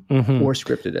times or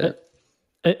scripted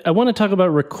it. I want to talk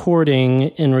about recording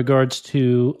in regards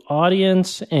to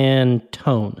audience and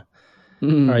tone. All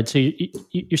right. So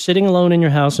you're sitting alone in your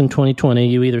house in 2020.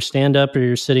 You either stand up or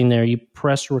you're sitting there. You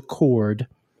press record.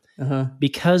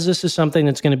 Because this is something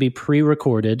that's going to be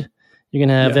pre-recorded. You're going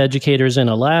to have educators in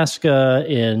Alaska,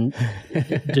 in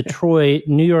Detroit,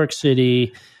 New York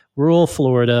City, rural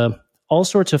Florida, all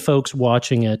sorts of folks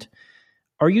watching it.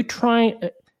 Are you trying,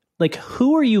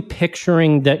 who are you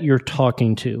picturing that you're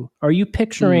talking to? Are you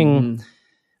picturing...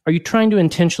 Are you trying to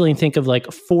intentionally think of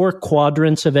 4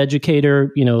 quadrants of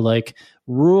educator, like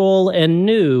rural and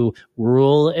new,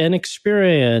 rural and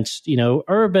experienced,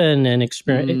 urban and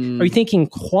experienced? Are you thinking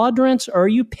quadrants, or are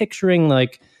you picturing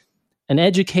an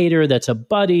educator that's a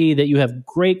buddy that you have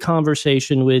great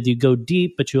conversation with, you go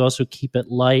deep, but you also keep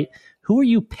it light? Who are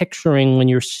you picturing when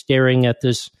you're staring at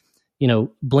this,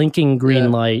 blinking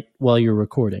green light while you're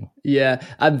recording? Yeah,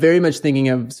 I'm very much thinking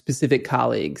of specific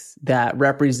colleagues that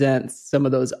represent some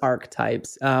of those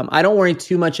archetypes. I don't worry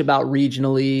too much about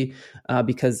regionally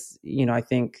because, I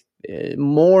think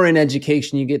more in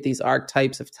education, you get these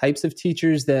archetypes of types of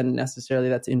teachers than necessarily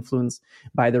that's influenced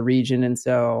by the region. And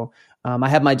so I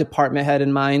have my department head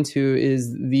in mind, who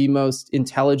is the most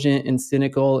intelligent and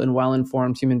cynical and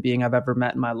well-informed human being I've ever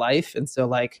met in my life. And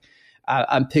so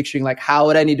I'm picturing how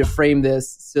would I need to frame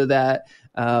this so that,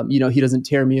 he doesn't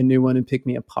tear me a new one and pick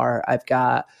me apart. I've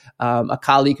got a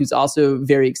colleague who's also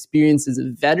very experienced as a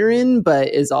veteran, but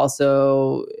is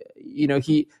also,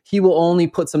 he will only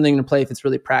put something into play if it's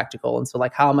really practical. And so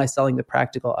how am I selling the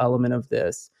practical element of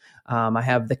this? I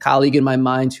have the colleague in my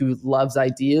mind who loves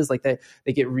ideas.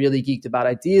 They get really geeked about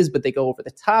ideas, but they go over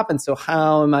the top. And so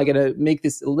how am I going to make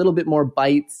this a little bit more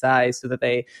bite-sized so that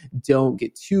they don't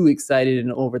get too excited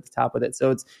and over the top with it?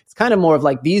 So it's kind of more of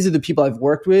these are the people I've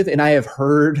worked with, and I have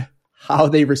heard how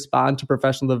they respond to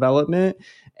professional development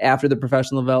after the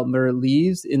professional developer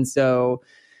leaves. And so,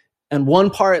 and one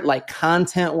part,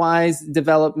 content-wise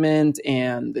development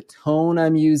and the tone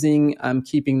I'm using, I'm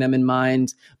keeping them in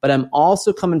mind. But I'm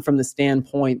also coming from the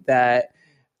standpoint that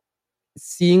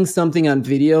seeing something on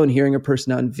video and hearing a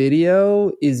person on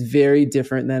video is very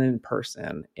different than in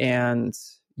person. And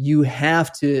you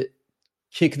have to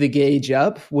kick the gauge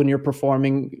up when you're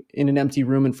performing in an empty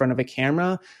room in front of a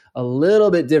camera a little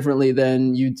bit differently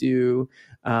than you do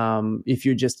if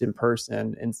you're just in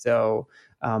person. And so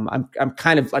I'm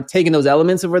taking those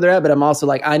elements of where they're at, but I'm also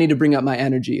I need to bring up my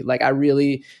energy. I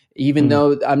really, even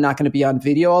though I'm not going to be on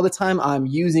video all the time, I'm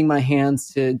using my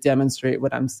hands to demonstrate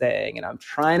what I'm saying. And I'm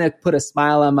trying to put a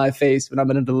smile on my face when I'm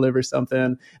going to deliver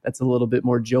something that's a little bit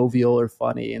more jovial or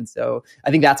funny. And so I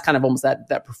think that's kind of almost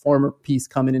that performer piece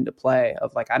coming into play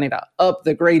of I need to up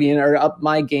the gradient or up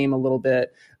my game a little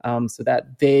bit so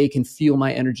that they can feel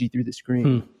my energy through the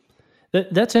screen.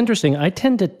 That's interesting. I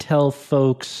tend to tell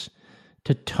folks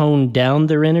to tone down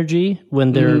their energy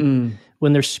when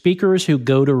they're speakers who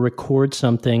go to record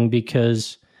something,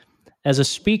 because as a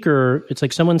speaker, it's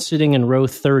like someone sitting in row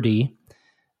 30.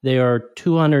 They are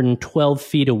 212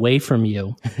 feet away from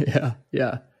you.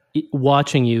 Yeah.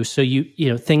 Watching you. So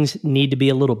things need to be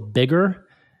a little bigger.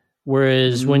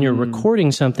 Whereas when you're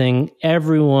recording something,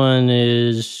 everyone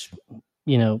is,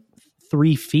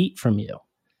 3 feet from you.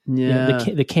 Yeah.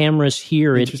 The camera's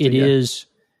here. It is.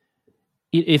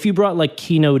 If you brought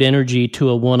keynote energy to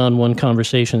a one-on-one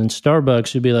conversation in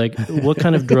Starbucks, you'd be like, what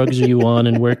kind of drugs are you on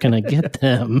and where can I get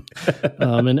them?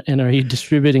 And are you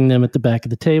distributing them at the back of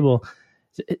the table?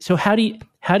 So how do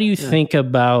you think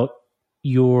about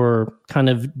your kind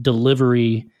of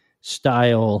delivery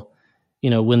style,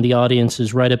 when the audience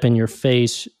is right up in your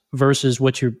face versus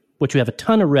what you have a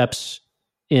ton of reps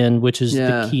in, which is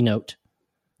the keynote?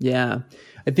 Yeah.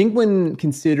 I think when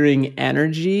considering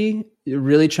energy, you're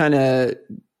really trying to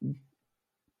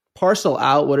parcel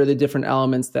out what are the different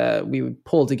elements that we would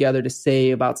pull together to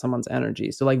say about someone's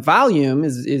energy. So like volume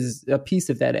is a piece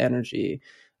of that energy.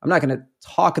 I'm not going to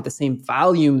talk at the same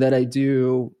volume that I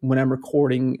do when I'm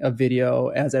recording a video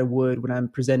as I would when I'm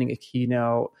presenting a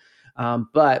keynote.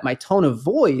 But my tone of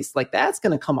voice, like that's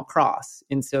going to come across.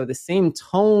 And so the same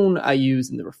tone I use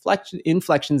and the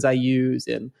inflections I use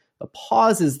and the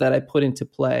pauses that I put into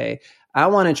play, I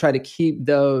want to try to keep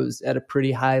those at a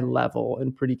pretty high level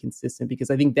and pretty consistent, because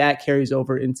I think that carries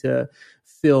over into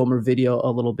film or video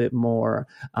a little bit more.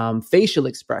 Facial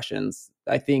expressions,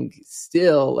 I think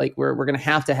still like we're going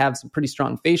to have some pretty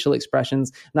strong facial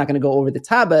expressions. I'm not going to go over the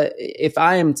top, but if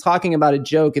I am talking about a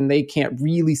joke and they can't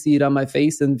really see it on my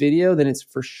face in video, then it's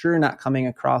for sure not coming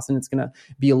across and it's going to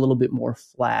be a little bit more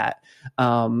flat.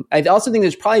 I also think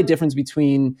there's probably a difference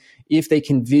between if they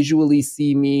can visually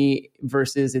see me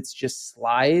versus it's just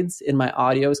slides and my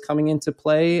audio is coming into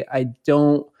play. I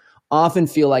don't often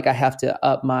feel like I have to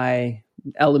up my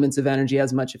elements of energy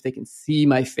as much if they can see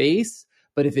my face.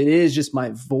 But if it is just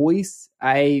my voice,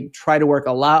 I try to work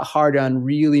a lot harder on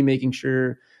really making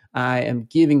sure I am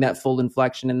giving that full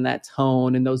inflection and that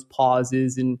tone and those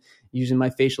pauses and using my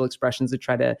facial expressions to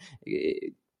try to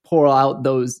pour out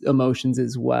those emotions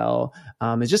as well.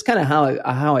 It's just kind of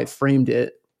how I framed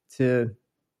it, to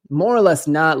more or less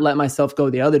not let myself go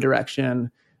the other direction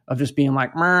of just being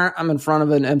like, I'm in front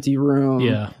of an empty room.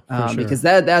 Yeah, sure. Because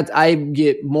that I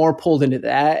get more pulled into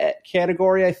that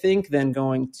category, I think, than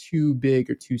going too big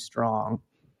or too strong.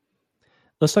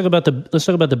 Let's talk about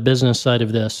the business side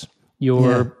of this.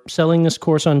 You're selling this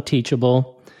course on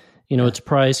Teachable. It's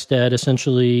priced at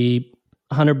essentially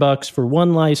 $100 for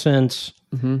one license,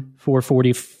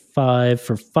 $445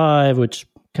 for 5, which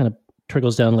kind of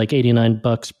trickles down like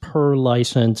 $89 per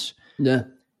license. Yeah.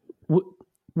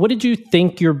 What did you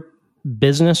think your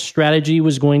business strategy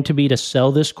was going to be to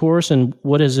sell this course, and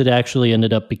what has it actually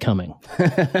ended up becoming?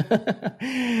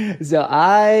 So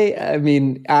I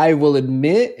mean, I will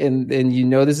admit, and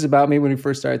this is about me when we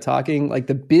first started talking, like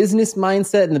the business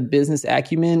mindset and the business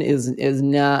acumen is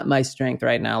not my strength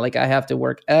right now. Like I have to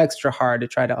work extra hard to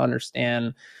try to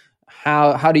understand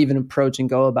how to even approach and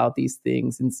go about these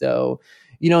things. And so,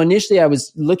 initially I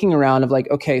was looking around of like,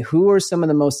 okay, who are some of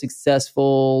the most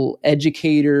successful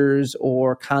educators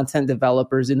or content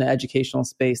developers in the educational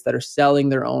space that are selling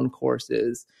their own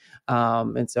courses?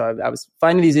 And so I was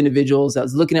finding these individuals. I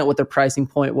was looking at what their pricing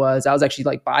point was. I was actually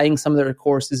like buying some of their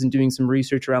courses and doing some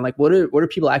research around like, what are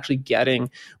people actually getting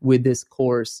with this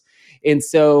course? And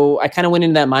so I kind of went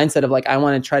into that mindset of like, I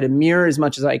want to try to mirror as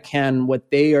much as I can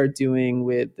what they are doing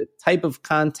with the type of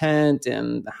content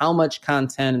and how much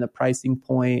content and the pricing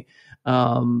point.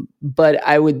 But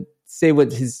I would say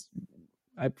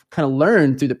I've kind of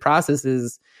learned through the process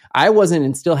is I wasn't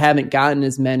and still haven't gotten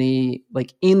as many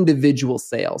like individual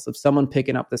sales of someone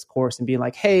picking up this course and being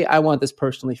like, hey, I want this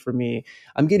personally for me.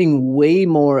 I'm getting way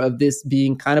more of this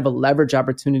being kind of a leverage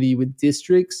opportunity with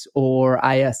districts or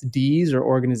ISDs or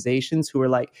organizations who are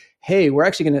like, hey, we're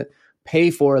actually going to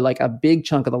pay for like a big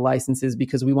chunk of the licenses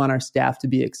because we want our staff to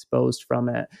be exposed from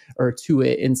it or to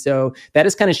it. And so that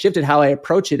has kind of shifted how I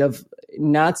approach it, of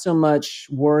not so much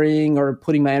worrying or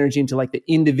putting my energy into like the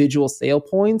individual sale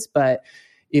points, but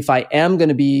if I am going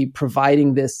to be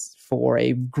providing this for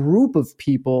a group of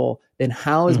people, then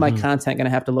how is my content going to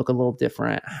have to look a little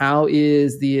different? How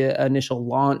is the initial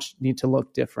launch need to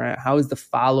look different? How is the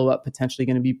follow-up potentially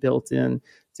going to be built in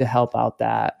to help out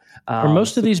that? Are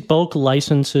most of these bulk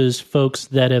licenses folks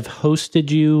that have hosted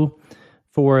you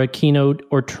for a keynote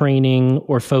or training,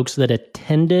 or folks that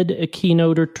attended a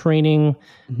keynote or training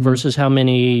versus how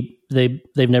many they've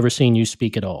never seen you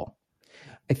speak at all?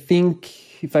 I think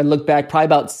if I look back, probably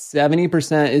about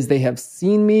 70% is they have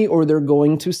seen me or they're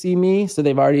going to see me. So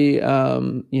they've already,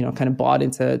 kind of bought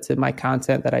into my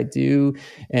content that I do.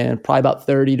 And probably about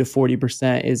 30 to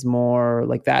 40% is more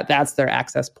like that. That's their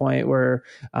access point where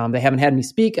they haven't had me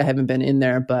speak. I haven't been in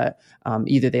there, but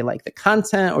either they like the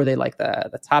content or they like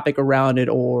the topic around it,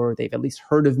 or they've at least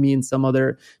heard of me in some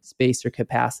other space or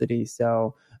capacity.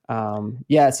 So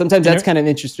sometimes that's kind of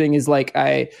interesting, is like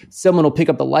someone will pick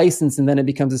up the license and then it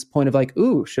becomes this point of like,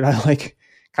 ooh, should I like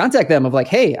contact them of like,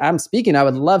 hey, I'm speaking, I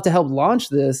would love to help launch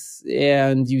this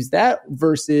and use that,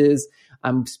 versus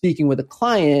I'm speaking with a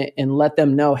client and let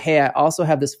them know, hey, I also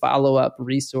have this follow-up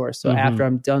resource. So after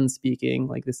I'm done speaking,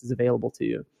 like this is available to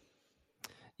you.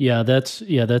 Yeah, that's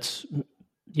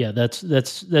Yeah, that's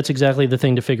exactly the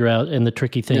thing to figure out, and the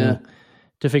tricky thing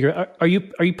to figure out. Are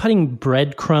you putting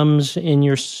breadcrumbs in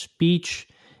your speech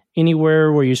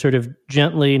anywhere where you sort of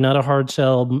gently, not a hard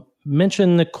sell,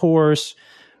 mention the course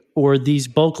or these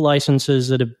bulk licenses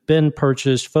that have been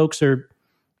purchased? Folks are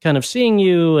kind of seeing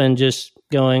you and just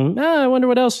going, I wonder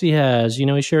what else he has.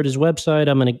 He shared his website.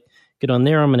 I'm going to get on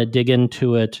there. I'm going to dig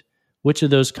into it. Which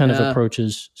of those kind of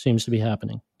approaches seems to be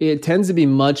happening? It tends to be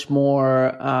much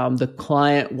more the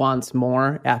client wants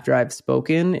more after I've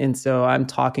spoken. And so I'm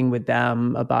talking with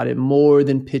them about it more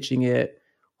than pitching it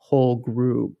whole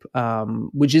group,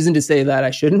 which isn't to say that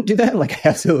I shouldn't do that. Like, I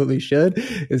absolutely should.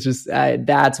 It's just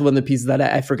that's one of the pieces that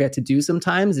I forget to do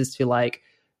sometimes, is to like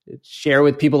share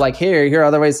with people like, here are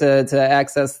other ways to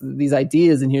access these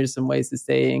ideas, and here's some ways to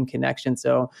stay in connection.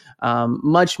 So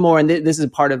much more, and this is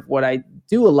part of what I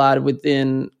do a lot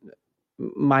within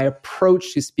my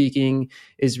approach to speaking,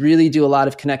 is really do a lot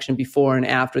of connection before and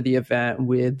after the event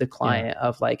with the client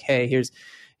of like, hey, here's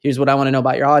what I want to know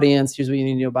about your audience. Here's what you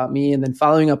need to know about me. And then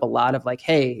following up a lot of like,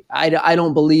 hey, I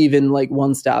don't believe in like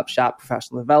one-stop shop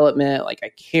professional development. Like, I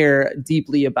care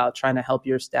deeply about trying to help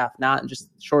your staff, not in just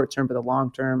short term, but the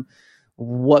long term.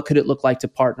 What could it look like to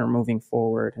partner moving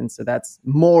forward? And so that's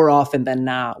more often than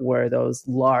not where those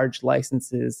large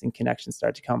licenses and connections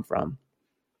start to come from.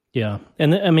 Yeah.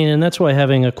 And and that's why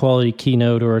having a quality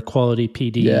keynote or a quality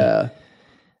PD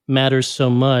matters so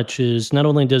much. Is not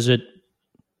only does it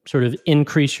sort of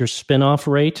increase your spin-off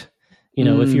rate,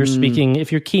 if you're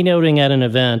keynoting at an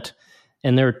event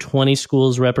and there are 20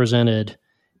 schools represented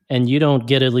and you don't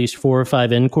get at least 4 or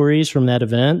 5 inquiries from that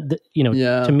event,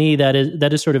 to me, that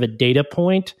is sort of a data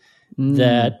point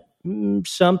that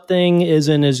something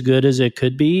isn't as good as it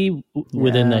could be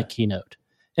within that keynote.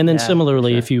 And then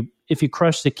similarly, if you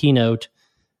crush the keynote,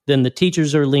 then the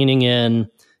teachers are leaning in,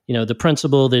 the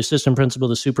principal, the assistant principal,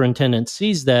 the superintendent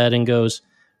sees that and goes,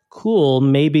 cool,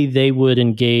 maybe they would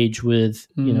engage with,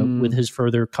 with his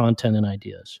further content and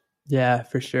ideas. Yeah,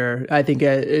 for sure. I think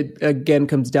it again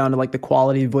comes down to like the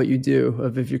quality of what you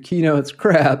do. If your keynote's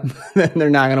crap, then they're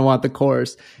not going to want the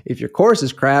course. If your course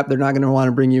is crap, they're not going to want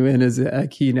to bring you in as a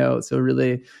keynote. So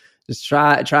really just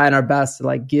trying our best to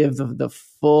like give the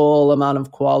full amount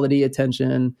of quality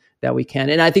attention that we can.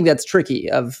 And I think that's tricky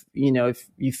if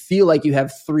you feel like you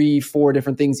have 3-4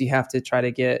 different things you have to try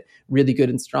to get really good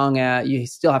and strong at, you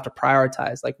still have to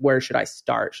prioritize, like, where should I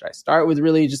start? Should I start with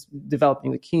really just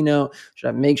developing the keynote? Should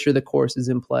I make sure the course is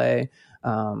in play?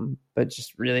 But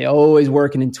just really always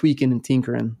working and tweaking and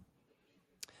tinkering.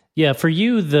 Yeah. For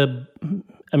you, the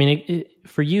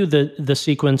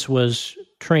sequence was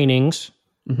trainings,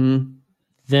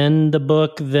 then the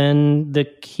book, then the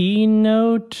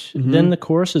keynote, then the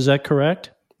course. Is that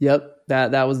correct? Yep.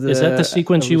 That was Is that the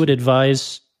sequence you would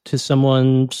advise to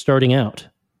someone starting out?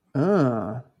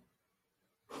 I'll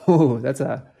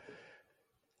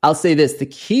say this, the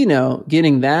keynote,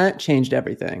 getting that changed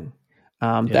everything.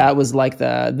 That was like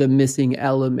the missing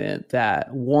element,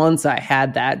 that once I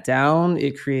had that down,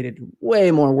 it created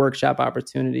way more workshop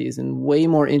opportunities and way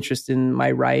more interest in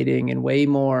my writing and way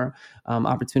more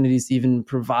opportunities to even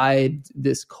provide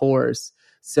this course.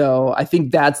 So I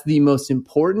think that's the most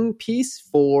important piece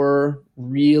for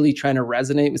really trying to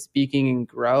resonate with speaking and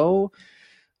grow.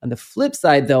 On the flip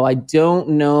side, though, I don't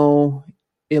know,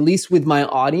 at least with my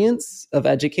audience of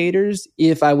educators,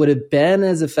 if I would have been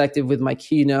as effective with my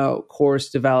keynote, course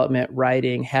development,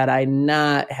 writing, had I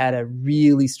not had a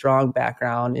really strong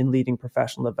background in leading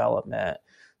professional development.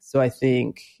 So I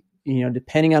think,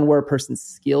 depending on where a person's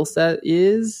skill set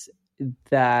is,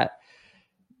 that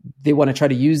they want to try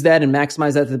to use that and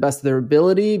maximize that to the best of their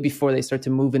ability before they start to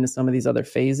move into some of these other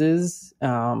phases.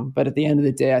 But at the end of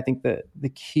the day, I think that the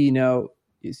keynote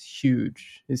is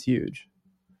huge.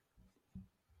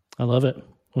 I love it.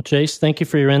 Well, Chase, thank you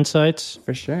for your insights.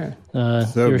 For sure.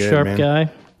 You're a sharp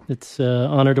guy. It's an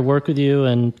honor to work with you,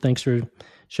 and thanks for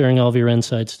sharing all of your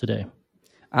insights today.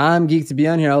 I'm geeked to be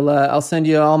on here. I'll send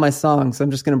you all my songs.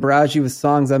 I'm just going to barrage you with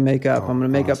songs I make up. I'm going to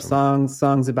make up songs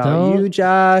about you,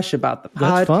 Josh, about the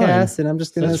podcast, and I'm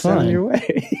just going to send them your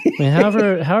way.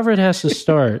 However it has to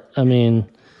start. I don't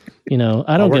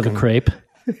give a crepe.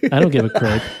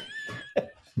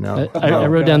 No, I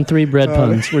wrote down 3 bread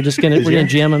puns. We're gonna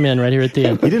jam them in right here at the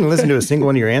end. He didn't listen to a single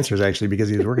one of your answers, actually, because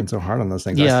he was working so hard on those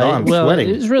things. Yeah, I saw him sweating.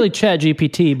 It's really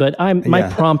ChatGPT, but my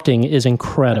prompting is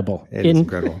incredible. It is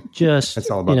incredible.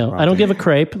 It's all about I don't give a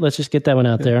crepe. Let's just get that one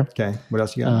out there. Okay, what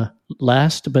else you got?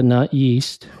 Last but not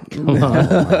yeast. Come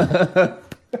on.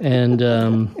 And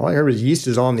all I heard was yeast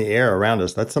is all in the air around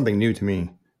us. That's something new to me.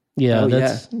 Yeah,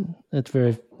 that's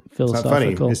very philosophical. It's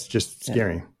not funny. It's just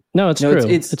scary. No, it's true.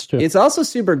 It's true. It's also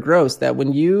super gross that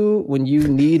when you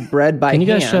knead bread by hand. Can you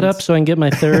guys shut up so I can get my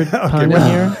third pun in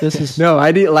here? This is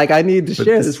I need to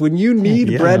share this. When you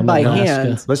knead bread by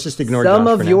hand, let's just ignore some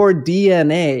Josh of for your now.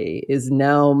 DNA is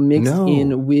now mixed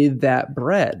in with that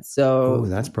bread. So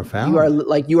that's profound.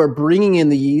 You are bringing in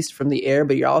the yeast from the air,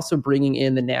 but you're also bringing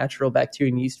in the natural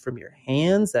bacteria and yeast from your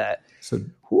hands. So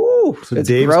it's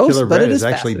Dave's gross, killer but bread it is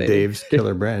actually Dave's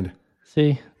killer bread.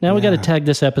 See, now we got to tag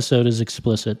this episode as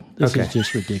explicit. This is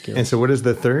just ridiculous. And so what is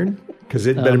the third? Because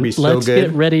it better be so let's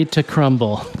good. Get ready to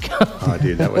crumble. Oh,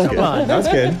 dude, that was good.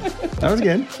 That was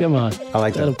good. Come on. I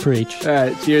like that. That'll preach. All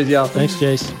right. Cheers, y'all. Thanks,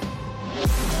 Jace.